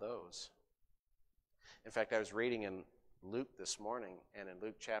lot of those. In fact, I was reading in Luke this morning, and in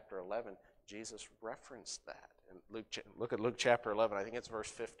Luke chapter 11, Jesus referenced that. And look at Luke chapter 11, I think it's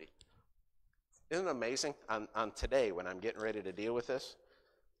verse 50. Isn't it amazing? On today, when I'm getting ready to deal with this,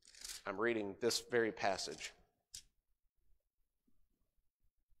 I'm reading this very passage.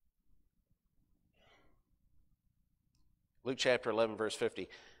 Luke chapter 11, verse 50.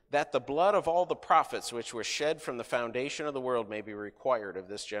 That the blood of all the prophets which were shed from the foundation of the world may be required of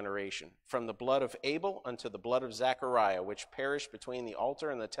this generation. From the blood of Abel unto the blood of Zechariah, which perished between the altar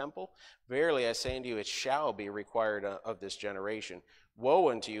and the temple. Verily I say unto you, it shall be required of this generation.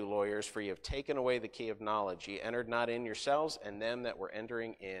 Woe unto you, lawyers, for ye have taken away the key of knowledge. Ye entered not in yourselves, and them that were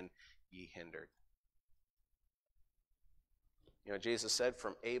entering in ye hindered. You know, Jesus said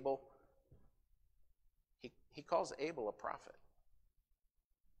from Abel, he calls Abel a prophet.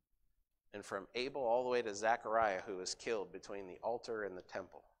 And from Abel all the way to Zechariah, who was killed between the altar and the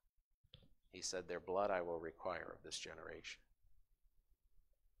temple, he said, their blood I will require of this generation.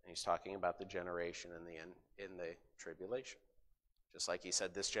 And he's talking about the generation in the tribulation. Just like he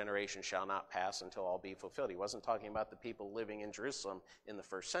said, this generation shall not pass until all be fulfilled. He wasn't talking about the people living in Jerusalem in the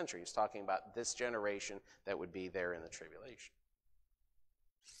first century. He's talking about this generation that would be there in the tribulation.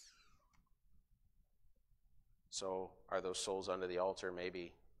 So are those souls under the altar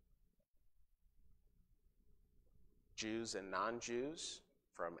maybe Jews and non-Jews,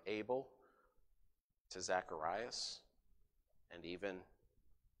 from Abel to Zacharias, and even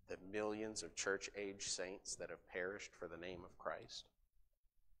the millions of church-age saints that have perished for the name of Christ?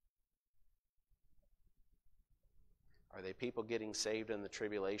 Are they people getting saved in the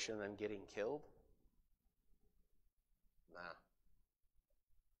tribulation and getting killed? Nah.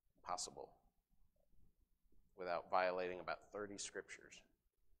 Impossible. Without violating about 30 scriptures.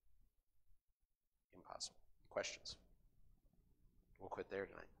 Impossible. Questions? We'll quit there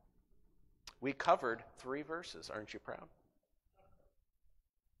tonight. We covered 3 verses. Aren't you proud?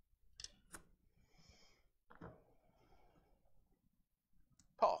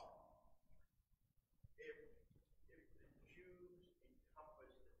 Paul. If the Jews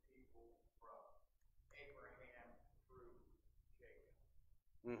encompass the people from Abraham through Jacob,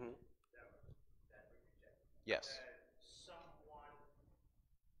 that would be Jacob. Yes. Someone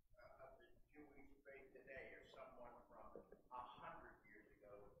of the Jewish faith today, or someone from 100 years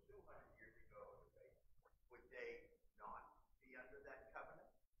ago, 200 years ago, would they not be under that covenant?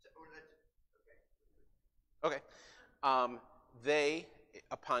 Okay. They,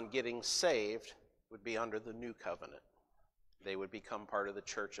 upon getting saved, would be under the new covenant. They would become part of the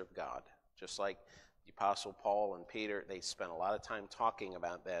church of God. Just like the Apostle Paul and Peter, they spent a lot of time talking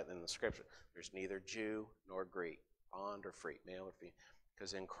about that in the scripture. There's neither Jew nor Greek, bond or free, male or female,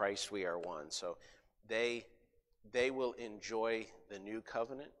 because in Christ we are one. So they will enjoy the new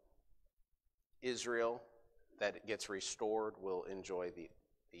covenant. Israel, that gets restored, will enjoy the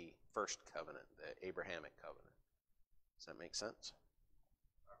first covenant, the Abrahamic covenant. Does that make sense?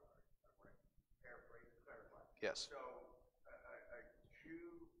 Paraphrase and clarify. Yes. So a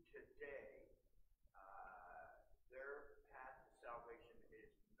Jew today, their path to salvation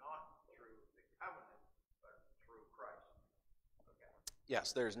is not through the covenant, but through Christ. Okay.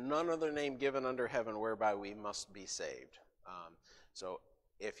 Yes, there's none other name given under heaven whereby we must be saved. So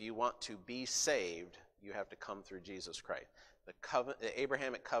if you want to be saved, you have to come through Jesus Christ. The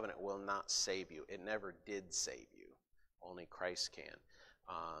Abrahamic covenant will not save you. It never did save you. Only Christ can.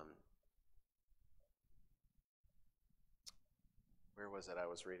 Where was it I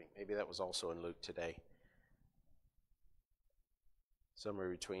was reading? Maybe that was also in Luke today. Somewhere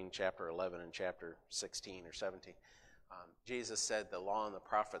between chapter 11 and chapter 16 or 17. Jesus said the law and the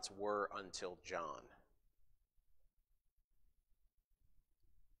prophets were until John.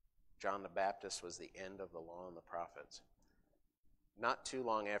 John the Baptist was the end of the law and the prophets. Not too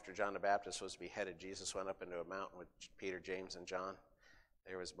long after John the Baptist was beheaded, Jesus went up into a mountain with Peter, James, and John.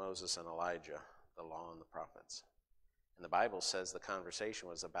 There was Moses and Elijah, the law and the prophets. And the Bible says the conversation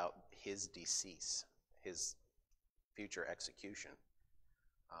was about his decease, his future execution.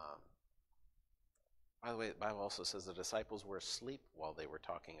 By the way, the Bible also says the disciples were asleep while they were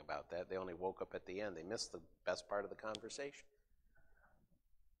talking about that. They only woke up at the end. They missed the best part of the conversation.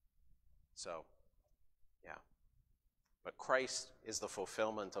 So, yeah. But Christ is the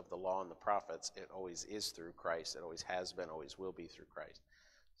fulfillment of the law and the prophets. It always is through Christ. It always has been, always will be through Christ.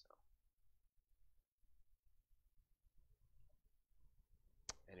 So.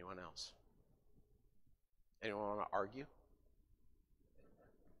 Anyone else? Anyone want to argue?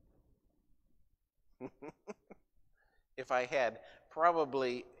 If I had,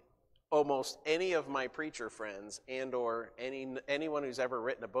 probably almost any of my preacher friends and or anyone who's ever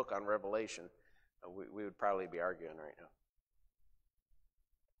written a book on Revelation, we would probably be arguing right now.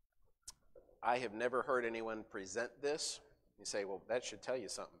 I have never heard anyone present this. You say, well, that should tell you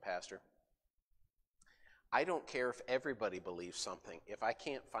something, Pastor. I don't care if everybody believes something. If I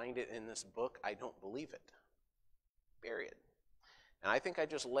can't find it in this book, I don't believe it. Period. And I think I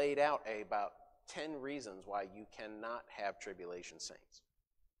just laid out about 10 reasons why you cannot have tribulation saints.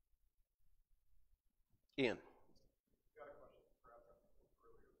 Ian.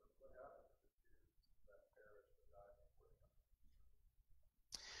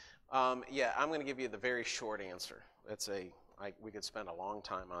 Yeah, I'm going to give you the very short answer. We could spend a long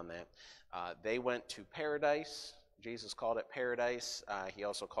time on that. They went to paradise. Jesus called it paradise. He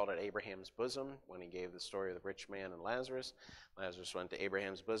also called it Abraham's bosom when he gave the story of the rich man and Lazarus. Lazarus went to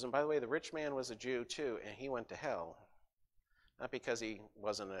Abraham's bosom. By the way, the rich man was a Jew too, and he went to hell. Not because he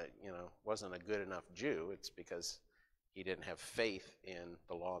wasn't a good enough Jew. It's because he didn't have faith in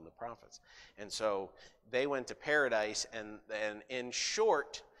the law and the prophets. And so they went to paradise, and in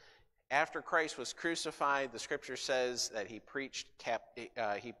short, after Christ was crucified, the scripture says that he preached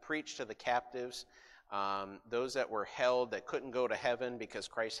to the captives, those that were held that couldn't go to heaven because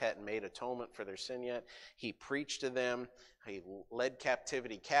Christ hadn't made atonement for their sin yet. He preached to them. He led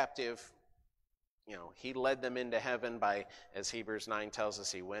captivity captive. He led them into heaven by, as Hebrews 9 tells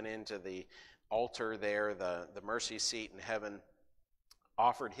us, he went into the altar there, the mercy seat in heaven,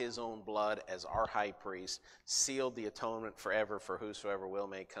 offered his own blood as our high priest, sealed the atonement forever for whosoever will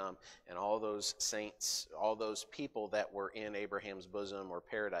may come, and all those saints, all those people that were in Abraham's bosom or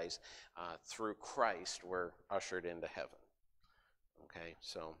paradise through Christ were ushered into heaven. Okay,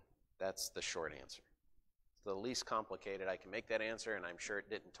 so that's the short answer. It's the least complicated I can make that answer, and I'm sure it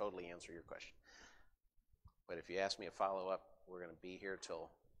didn't totally answer your question. But if you ask me a follow-up, we're going to be here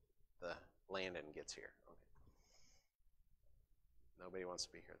till the Landon gets here. Okay. Nobody wants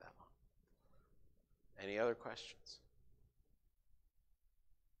to be here that long. Any other questions?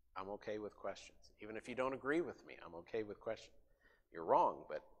 I'm okay with questions. Even if you don't agree with me, I'm okay with questions. You're wrong,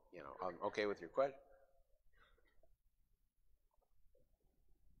 but I'm okay with your question.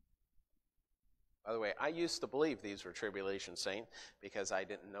 By the way, I used to believe these were tribulation saints because I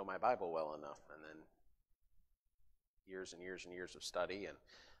didn't know my Bible well enough, and then years and years and years of study and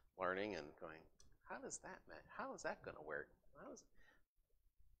learning and going, how is that going to work?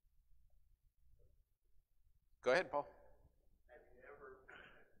 Go ahead, Paul. Have you ever,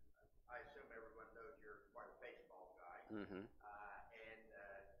 I assume everyone knows you're quite a baseball guy, Mm-hmm. and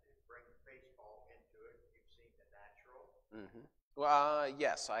to bring baseball into it, you've seen The Natural. Mm-hmm. Well,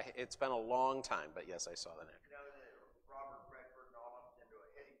 yes, it's been a long time, but yes, I saw The Natural. You know that Robert Redford and all of them into a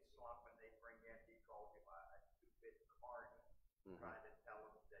hitting slump, and they bring in, he calls him a two-bit mark, trying to tell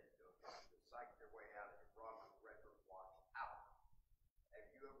them that to psych their way out, and Robert Redford walks out. Have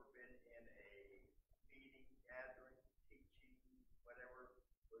you ever been in a meeting, gathering, teaching, whatever,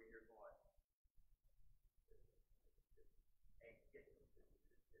 where you're going?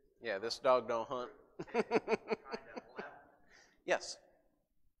 Yeah, this dog don't hunt. Kind of left. Yes.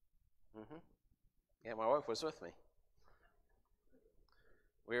 Mm-hmm. Yeah, my wife was with me.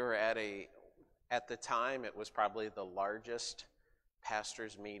 We were at the time, it was probably the largest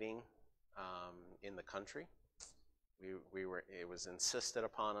pastors' meeting in the country. It was insisted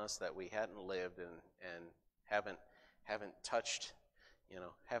upon us that we hadn't lived and haven't touched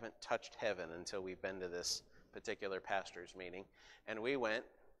heaven until we've been to this particular pastors' meeting. And we went,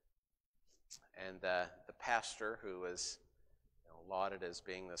 and the pastor, who was lauded as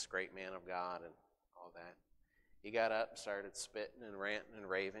being this great man of God and all that, he got up and started spitting and ranting and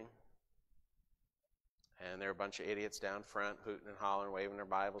raving. And there were a bunch of idiots down front, hooting and hollering, waving their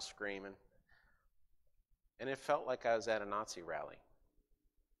Bibles, screaming. And it felt like I was at a Nazi rally.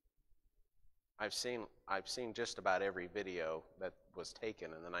 I've seen just about every video that was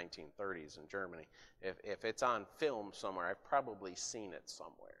taken in the 1930s in Germany. If it's on film somewhere, I've probably seen it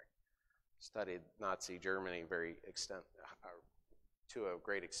somewhere. Studied Nazi Germany to a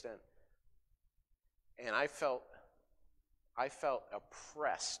great extent. And I felt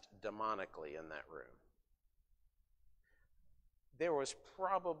oppressed demonically in that room. There was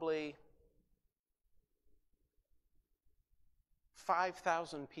probably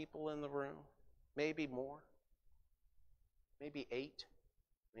 5,000 people in the room, maybe more, maybe 8.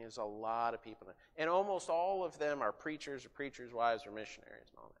 I mean, there's a lot of people. And almost all of them are preachers or preachers' wives or missionaries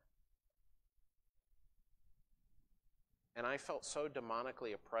and all that. And I felt so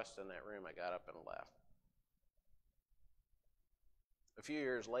demonically oppressed in that room, I got up and left. A few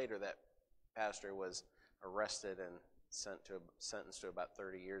years later, that pastor was arrested and sentenced to about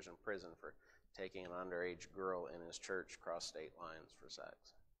 30 years in prison for taking an underage girl in his church across state lines for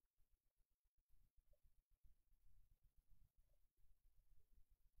sex.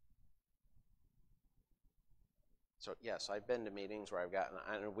 So yes, I've been to meetings where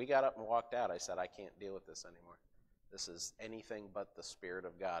we got up and walked out. I said, I can't deal with this anymore. This is anything but the Spirit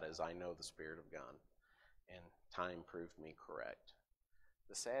of God, as I know the Spirit of God. And time proved me correct.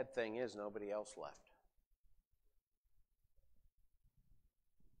 The sad thing is, nobody else left.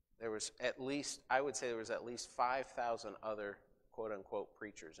 I would say there was at least 5,000 other quote-unquote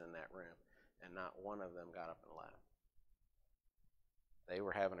preachers in that room, and not one of them got up and left. They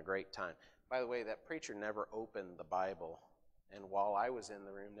were having a great time. By the way, that preacher never opened the Bible, and while I was in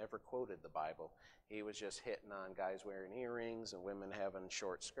the room, never quoted the Bible. He was just hitting on guys wearing earrings and women having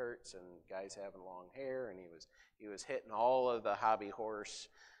short skirts and guys having long hair, and he was hitting all of the hobby horse,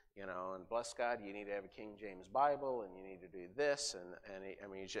 and bless God, you need to have a King James Bible, and you need to do this,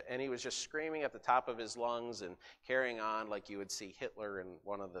 and he was just screaming at the top of his lungs and carrying on like you would see Hitler in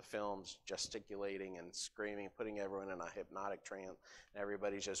one of the films, gesticulating and screaming, putting everyone in a hypnotic trance, and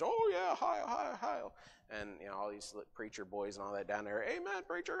everybody's just, oh yeah, hi, and all these preacher boys and all that down there, amen,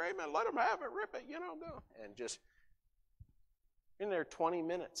 preacher, amen, let him have it, rip it, go, and just in there 20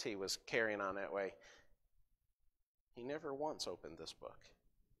 minutes he was carrying on that way. He never once opened this book.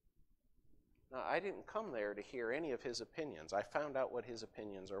 Now, I didn't come there to hear any of his opinions. I found out what his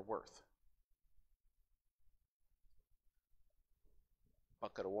opinions are worth.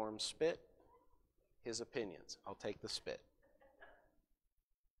 Bucket of warm spit, his opinions. I'll take the spit.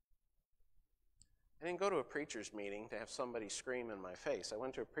 I didn't go to a preacher's meeting to have somebody scream in my face. I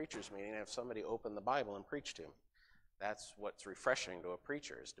went to a preacher's meeting to have somebody open the Bible and preach to him. That's what's refreshing to a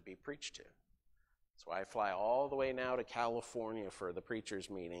preacher, is to be preached to. That's why I fly all the way now to California for the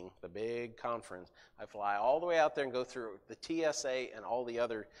preachers' meeting, the big conference. I fly all the way out there and go through the TSA and all the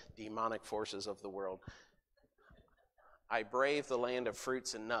other demonic forces of the world. I brave the land of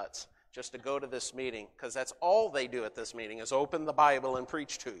fruits and nuts just to go to this meeting, because that's all they do at this meeting is open the Bible and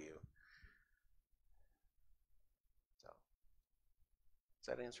preach to you. So,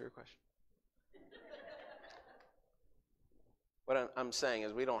 does that answer your question? What I'm saying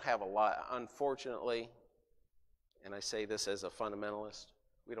is we don't have a lot, unfortunately, and I say this as a fundamentalist,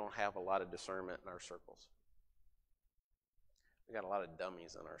 we don't have a lot of discernment in our circles. We got a lot of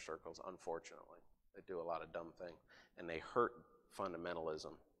dummies in our circles, unfortunately. They do a lot of dumb things, and they hurt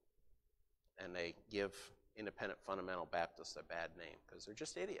fundamentalism, and they give independent fundamental Baptists a bad name because they're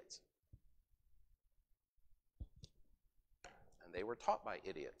just idiots. And they were taught by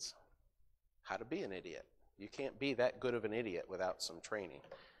idiots how to be an idiot. You can't be that good of an idiot without some training.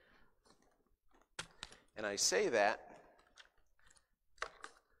 And I say that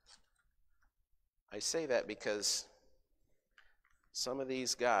because some of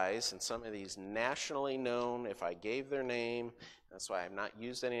these guys and some of these nationally known, if I gave their name, that's why I've not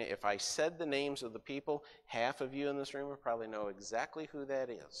used any, if I said the names of the people, half of you in this room would probably know exactly who that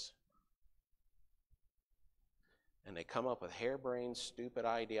is. And they come up with harebrained, stupid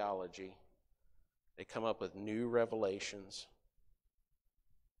ideology. They come up with new revelations.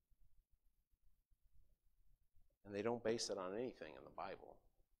 And they don't base it on anything in the Bible.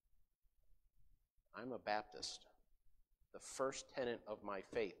 I'm a Baptist. The first tenet of my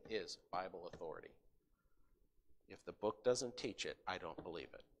faith is Bible authority. If the book doesn't teach it, I don't believe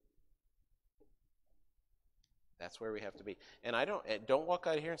it. That's where we have to be. And don't walk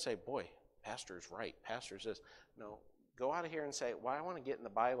out of here and say, boy, pastor's right, pastor's this. No. Go out of here and say, well, I want to get in the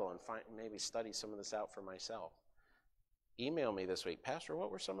Bible and maybe study some of this out for myself. Email me this week. Pastor, what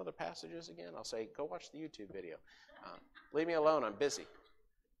were some of the passages again? I'll say, go watch the YouTube video. Leave me alone. I'm busy.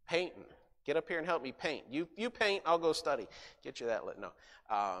 Painting. Get up here and help me paint. You paint, I'll go study. Get you that lit. No.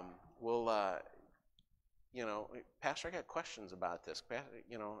 Pastor, I got questions about this.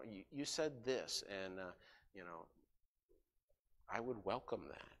 You said this, and, I would welcome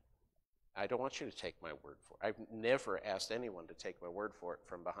that. I don't want you to take my word for it. I've never asked anyone to take my word for it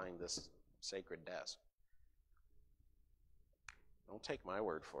from behind this sacred desk. Don't take my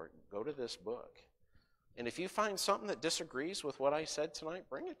word for it. Go to this book. And if you find something that disagrees with what I said tonight,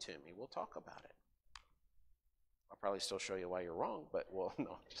 bring it to me. We'll talk about it. I'll probably still show you why you're wrong, but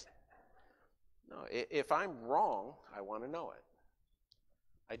no. If I'm wrong, I want to know it.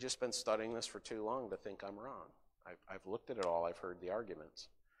 I've just been studying this for too long to think I'm wrong. I've looked at it all. I've heard the arguments.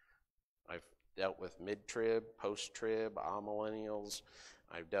 I've dealt with mid-trib, post-trib, amillennials.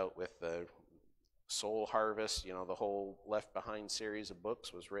 I've dealt with the Soul Harvest, you know, the whole Left Behind series of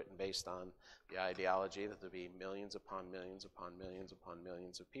books was written based on the ideology that there'd be millions upon millions upon millions upon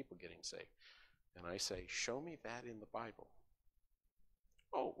millions of people getting saved. And I say, show me that in the Bible.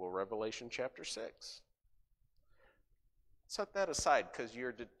 Oh, well, Revelation chapter 6. Set that aside, because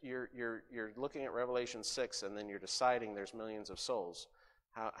you're looking at Revelation 6 and then you're deciding there's millions of souls.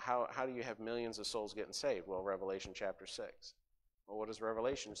 How do you have millions of souls getting saved? Well, Revelation chapter 6. Well, what does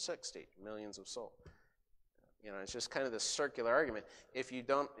Revelation 6 state? Millions of souls. You know, it's just kind of this circular argument. If you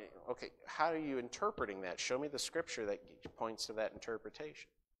don't, okay, how are you interpreting that? Show me the scripture that points to that interpretation.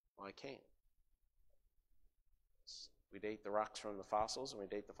 Well, I can't. We date the rocks from the fossils, and we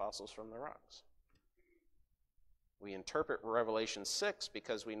date the fossils from the rocks. We interpret Revelation 6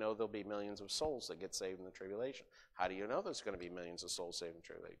 because we know there'll be millions of souls that get saved in the tribulation. How do you know there's going to be millions of souls saved in the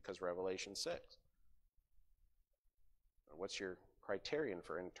tribulation? Because Revelation 6. What's your criterion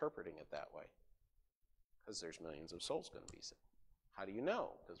for interpreting it that way? Because there's millions of souls going to be saved. How do you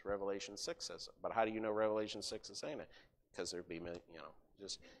know? Because Revelation 6 says it. But how do you know Revelation 6 is saying it? Because there'd be, you know,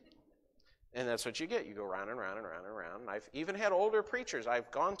 just... And that's what you get. You go round and round and round and round. And I've even had older preachers I've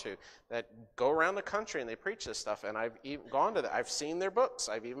gone to that go around the country and they preach this stuff. And I've even gone to them. I've seen their books.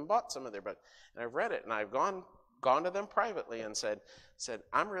 I've even bought some of their books. And I've read it. And I've gone to them privately and said,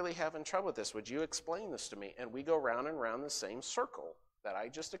 I'm really having trouble with this. Would you explain this to me? And we go round and round the same circle that I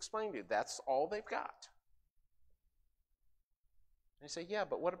just explained to you. That's all they've got. And you say, yeah,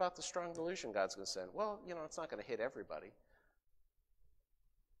 but what about the strong delusion God's going to send? Well, you know, it's not going to hit everybody.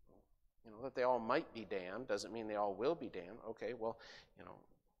 You know, that they all might be damned doesn't mean they all will be damned. Okay, well, you know,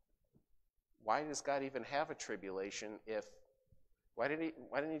 why does God even have a tribulation why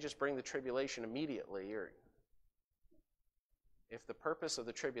didn't he just bring the tribulation immediately? Or if the purpose of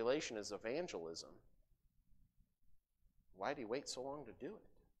the tribulation is evangelism, why do you wait so long to do it?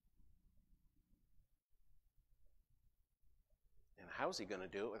 And how's he going to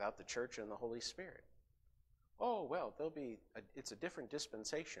do it without the church and the Holy Spirit? Oh, well, it's a different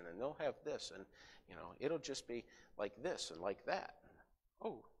dispensation, and they'll have this, and, you know, it'll just be like this and like that.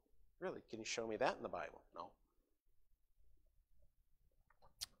 Oh, really? Can you show me that in the Bible? No.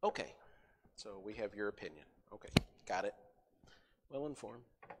 Okay, so we have your opinion. Okay, got it. Well informed.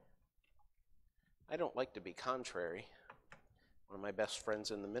 I don't like to be contrary. One of my best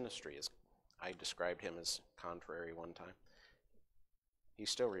friends in the ministry I described him as contrary one time. He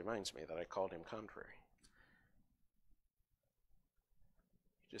still reminds me that I called him contrary.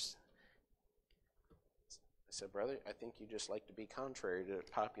 I said, brother, I think you just like to be contrary to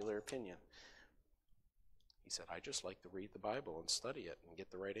popular opinion. He said, I just like to read the Bible and study it and get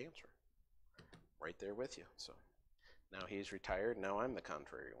the right answer. Right there with you. So now he's retired. Now I'm the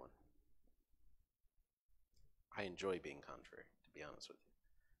contrary one. I enjoy being contrary, to be honest with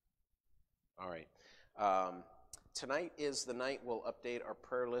you. All right. Tonight is the night we'll update our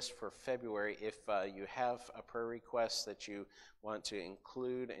prayer list for February. If you have a prayer request that you want to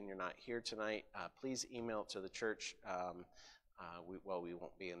include and you're not here tonight, please email it to the church. We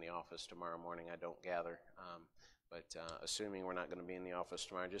won't be in the office tomorrow morning, I don't gather. But assuming we're not going to be in the office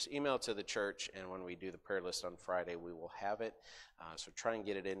tomorrow, just email it to the church, and when we do the prayer list on Friday, we will have it. So try and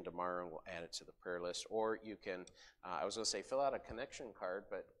get it in tomorrow, and we'll add it to the prayer list. Or you can, I was going to say, fill out a connection card,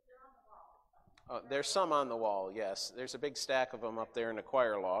 but there's some on the wall, yes. There's a big stack of them up there in the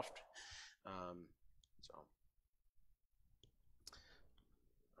choir loft. All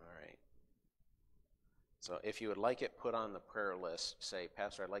right. So if you would like it put on the prayer list, say,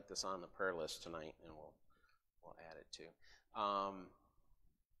 Pastor, I'd like this on the prayer list tonight, and we'll add it too.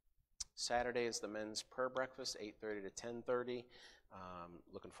 Saturday is the men's prayer breakfast, 8:30 to 10:30.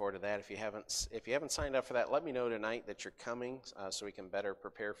 Looking forward to that. If you haven't signed up for that, let me know tonight that you're coming so we can better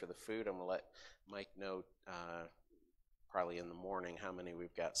prepare for the food. I'm going to let Mike know probably in the morning how many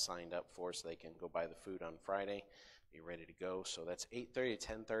we've got signed up for so they can go buy the food on Friday, be ready to go. So that's 8:30 to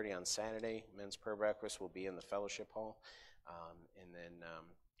 10:30 on Saturday. Men's prayer breakfast will be in the fellowship hall. And then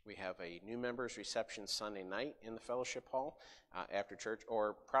we have a new members reception Sunday night in the fellowship hall after church,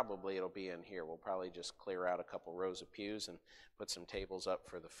 or probably it'll be in here. We'll probably just clear out a couple rows of pews and put some tables up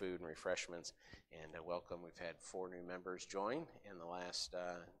for the food and refreshments. And welcome. We've had 4 new members join in the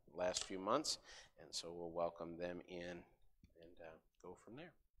last few months, and so we'll welcome them in and go from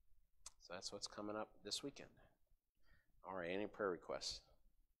there. So that's what's coming up this weekend. All right, any prayer requests?